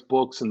writes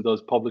books and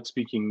does public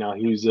speaking now.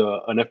 He was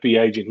an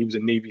FBI agent. He was a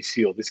Navy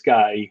SEAL. This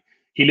guy,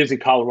 he lives in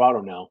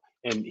Colorado now,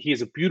 and he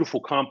has a beautiful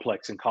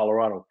complex in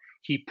Colorado.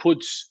 He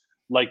puts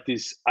like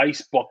this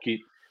ice bucket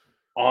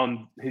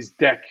on his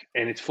deck,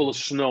 and it's full of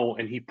snow,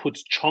 and he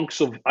puts chunks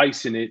of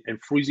ice in it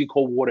and freezing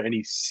cold water, and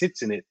he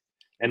sits in it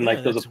and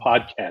does a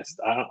podcast.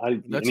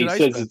 And he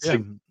says it's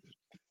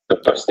the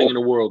best thing in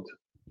the world.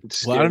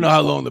 Well, I don't know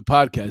how long the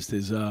podcast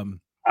is.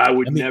 I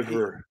would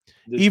never.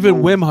 Even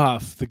Wim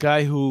Hof, the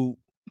guy who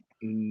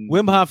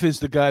Wim Hof is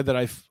the guy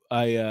that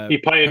he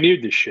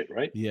pioneered this shit,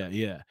 right?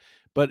 Yeah.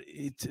 But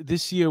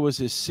this year was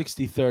his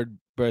 63rd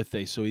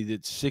birthday, so he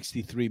did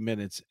 63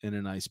 minutes in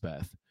an ice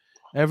bath.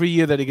 Every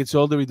year that he gets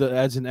older, he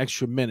adds an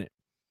extra minute.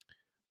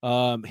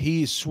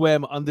 He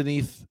swam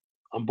underneath.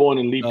 I'm born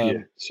in leap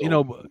year.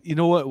 So. You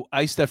know what?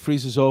 Ice that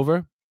freezes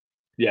over.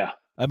 Yeah.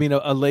 I mean,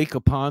 a lake, a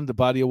pond, a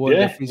body of water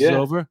that freezes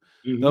over.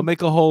 Mm-hmm. They'll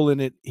make a hole in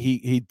it.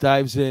 He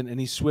dives in and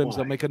he swims.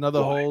 They'll make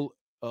another hole.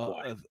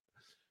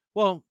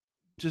 Well,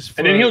 just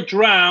and then he'll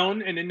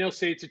drown, and then they'll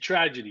say it's a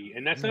tragedy,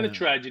 and that's not a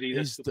tragedy.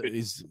 That's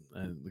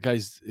the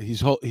guy's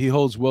he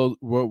holds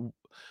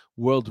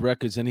world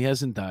records, and he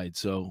hasn't died.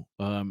 So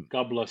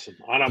God bless him.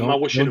 I'm not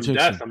wishing him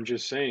death. I'm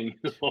just saying.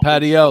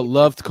 Patty L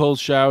loved cold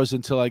showers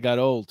until I got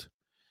old.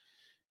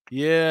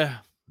 Yeah.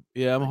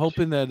 I'm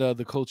hoping that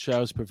the cold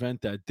showers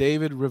prevent that.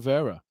 David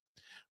Rivera.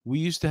 We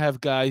used to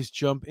have guys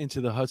jump into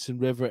the Hudson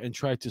River and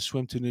try to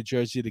swim to New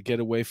Jersey to get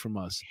away from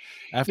us.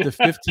 After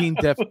 15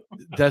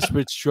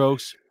 desperate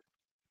strokes,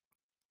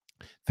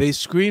 they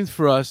screamed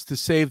for us to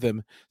save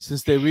them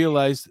since they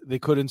realized they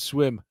couldn't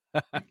swim.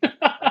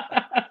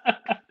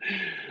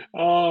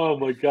 Oh,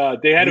 my God.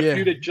 They had a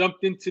few that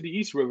jumped into the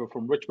East River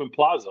from Richmond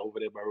Plaza over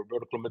there by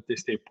Roberto Clemente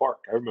State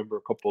Park. I remember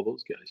a couple of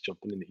those guys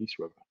jumping in the East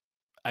River.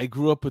 I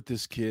grew up with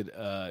this kid.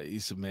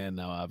 He's a man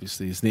now,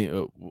 obviously. His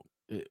name...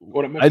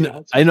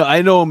 I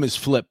know him as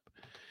Flip.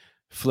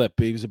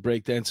 He was a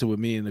breakdancer with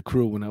me and the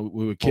crew when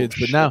we were kids.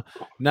 But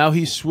now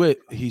he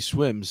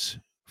swims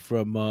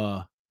from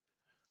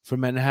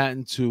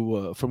Manhattan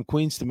to from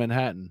Queens to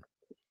Manhattan.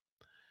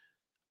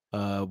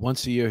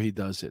 Once a year he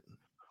does it.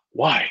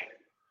 Why?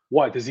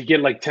 Does he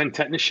get like 10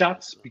 tetanus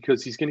shots?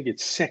 Because he's gonna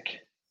get sick.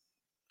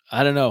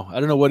 I don't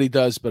know what he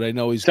does, but I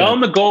know he's. Tell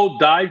him to go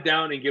dive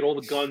down and get all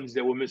the guns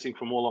that were missing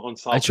from all the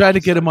unsolved. I tried to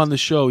get him on the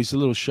show. He's a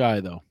little shy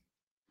though.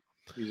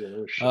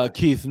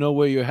 Keith, know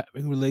where you're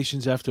having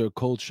relations after a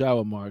cold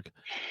shower, Mark.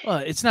 Well,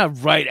 it's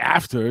not right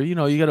after. You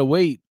got to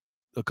wait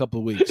a couple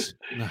of weeks.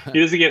 He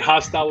doesn't get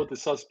hostile with the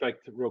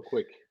suspect real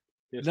quick.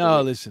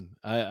 No, listen,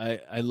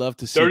 I love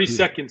to see 30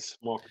 seconds,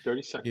 Mark.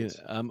 30 seconds.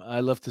 Yeah, I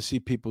love to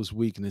see people's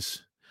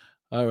weakness.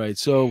 All right,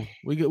 so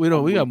we got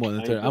more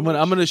than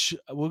 30.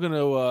 We're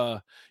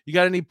gonna. You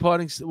got any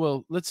parting?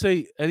 Well, let's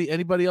say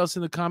anybody else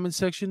in the comment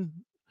section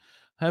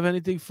have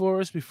anything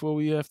for us before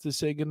we have to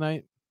say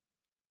goodnight?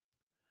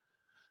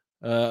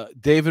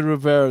 David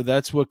Rivera,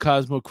 that's what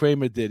Cosmo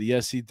Kramer did.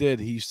 Yes, he did.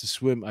 He used to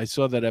swim. I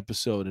saw that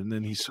episode, and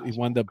then he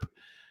wound up.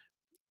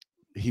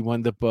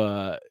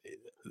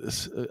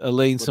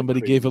 Elaine, somebody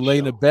gave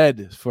Elaine a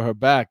bed for her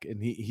back,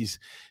 and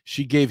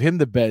she gave him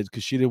the bed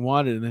because she didn't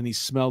want it, and then he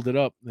smelled it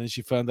up, and then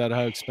she found out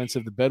how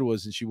expensive the bed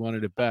was, and she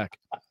wanted it back.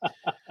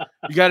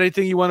 You got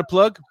anything you want to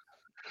plug?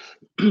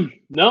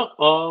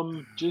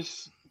 No,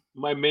 just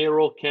my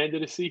mayoral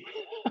candidacy.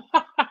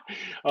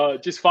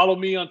 Just follow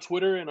me on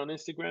Twitter and on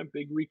Instagram,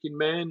 Big Rican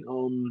Man.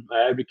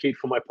 I advocate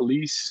for my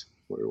police.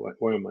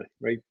 Where am I?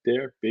 Right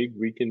there, Big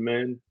Rican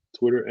Man.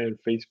 Twitter and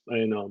Facebook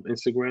and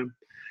Instagram.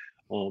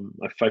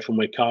 I fight for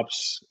my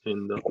cops,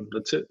 and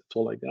that's it. That's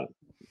all I got.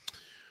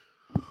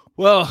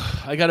 Well,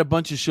 I got a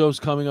bunch of shows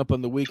coming up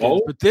on the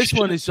weekend, but this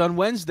one is on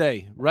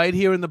Wednesday, right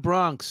here in the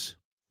Bronx.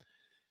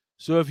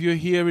 So if you're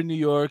here in New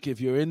York,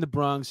 if you're in the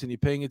Bronx and you're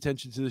paying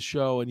attention to the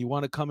show and you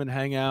want to come and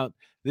hang out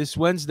this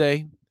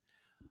Wednesday,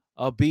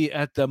 I'll be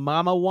at the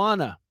Mama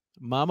Juana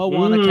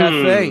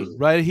Cafe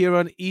right here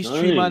on East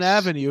Tremont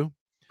Avenue.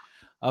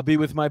 I'll be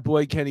with my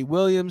boy Kenny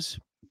Williams,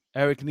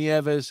 Eric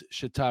Nieves,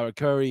 Shatara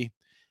Curry.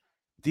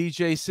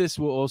 DJ Sis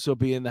will also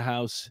be in the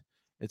house.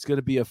 It's going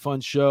to be a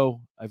fun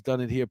show. I've done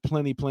it here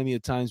plenty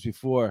of times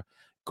before.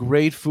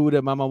 Great food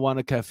at Mama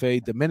Juana Cafe,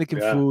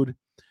 Dominican food,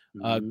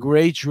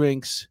 great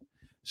drinks.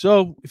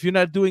 So if you're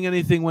not doing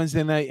anything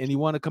Wednesday night and you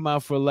want to come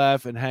out for a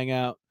laugh and hang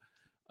out,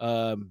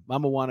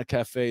 Mama Juana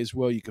Cafe is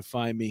where you can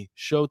find me.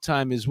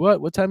 Showtime is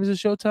what? What time is the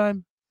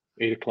showtime?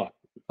 8:00.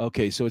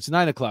 Okay, so it's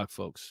 9:00,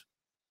 folks.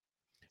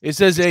 It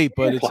says 8,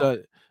 but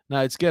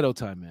it's ghetto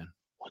time, man.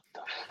 What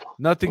the fuck?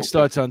 Nothing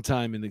starts on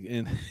time in the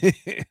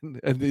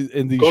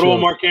Go shows. to a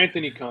Mark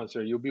Anthony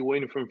concert. You'll be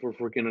waiting for him for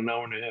freaking an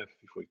hour and a half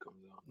before he comes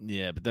out.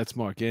 Yeah, but that's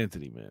Mark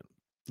Anthony, man.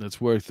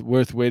 That's worth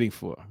waiting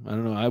for. I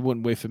don't know. I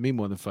wouldn't wait for me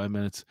more than 5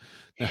 minutes.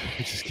 No,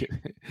 just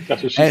kidding.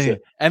 That's what she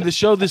said. And the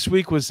show this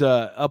week was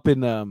up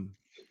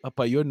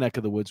by your neck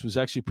of the woods. Was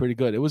actually pretty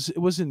good. It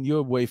wasn't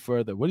your way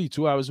further. What are you,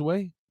 2 hours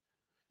away?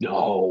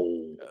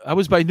 No, I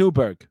was by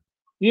Newburgh.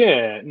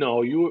 Yeah,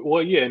 no,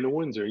 in the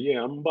Windsor.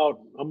 Yeah, I'm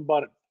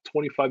about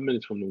 25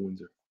 minutes from the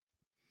Windsor.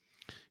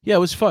 Yeah, it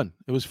was fun.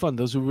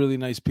 Those were really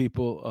nice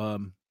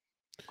people.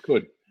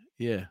 Good.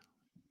 Yeah,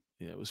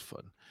 it was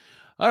fun.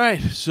 All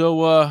right,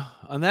 so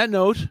on that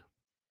note,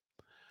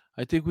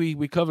 I think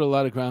we covered a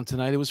lot of ground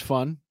tonight. It was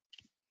fun.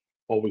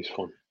 Always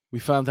fun. We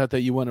found out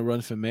that you want to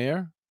run for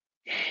mayor.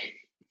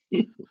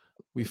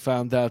 We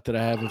found out that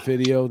I have a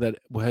video that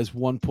has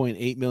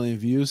 1.8 million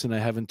views, and I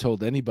haven't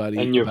told anybody.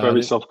 And you're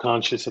very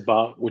self-conscious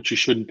about what you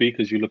shouldn't be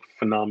because you look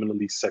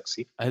phenomenally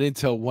sexy. I didn't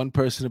tell one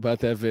person about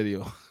that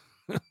video.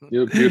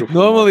 You're beautiful.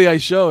 Normally I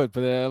show it,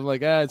 but I'm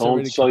like, it's don't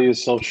already sell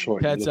yourself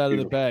short. Cat's out of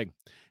the bag.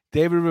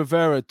 David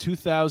Rivera,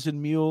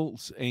 2,000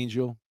 mules,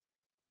 Angel.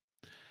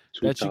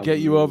 That should get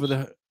you over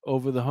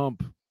the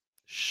hump.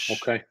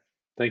 Okay,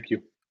 thank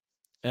you.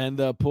 And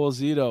Paul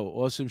Zito,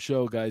 awesome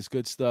show, guys.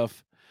 Good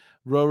stuff.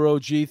 Roro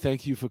G,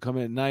 thank you for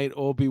coming at night.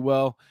 All be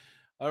well.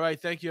 All right,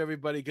 thank you,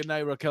 everybody. Good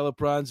night, Raquel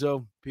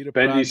Pranzo, Peter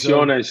Bendiciones.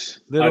 Pranzo,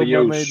 Little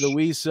Adios. Mermaid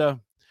Louisa,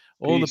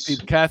 all the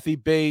people, Kathy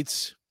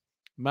Bates,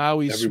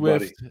 Maui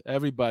Swift,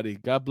 everybody.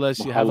 God bless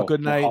you. Have a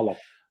good night.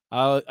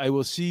 I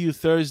will see you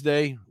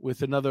Thursday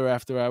with another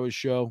After Hours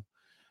show.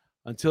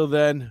 Until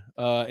then,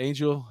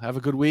 Angel, have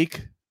a good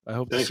week. I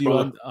hope to see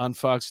you on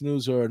Fox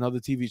News or another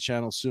TV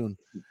channel soon.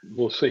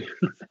 We'll see.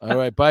 All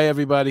right. Bye,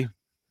 everybody.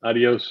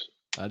 Adios.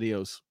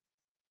 Adios.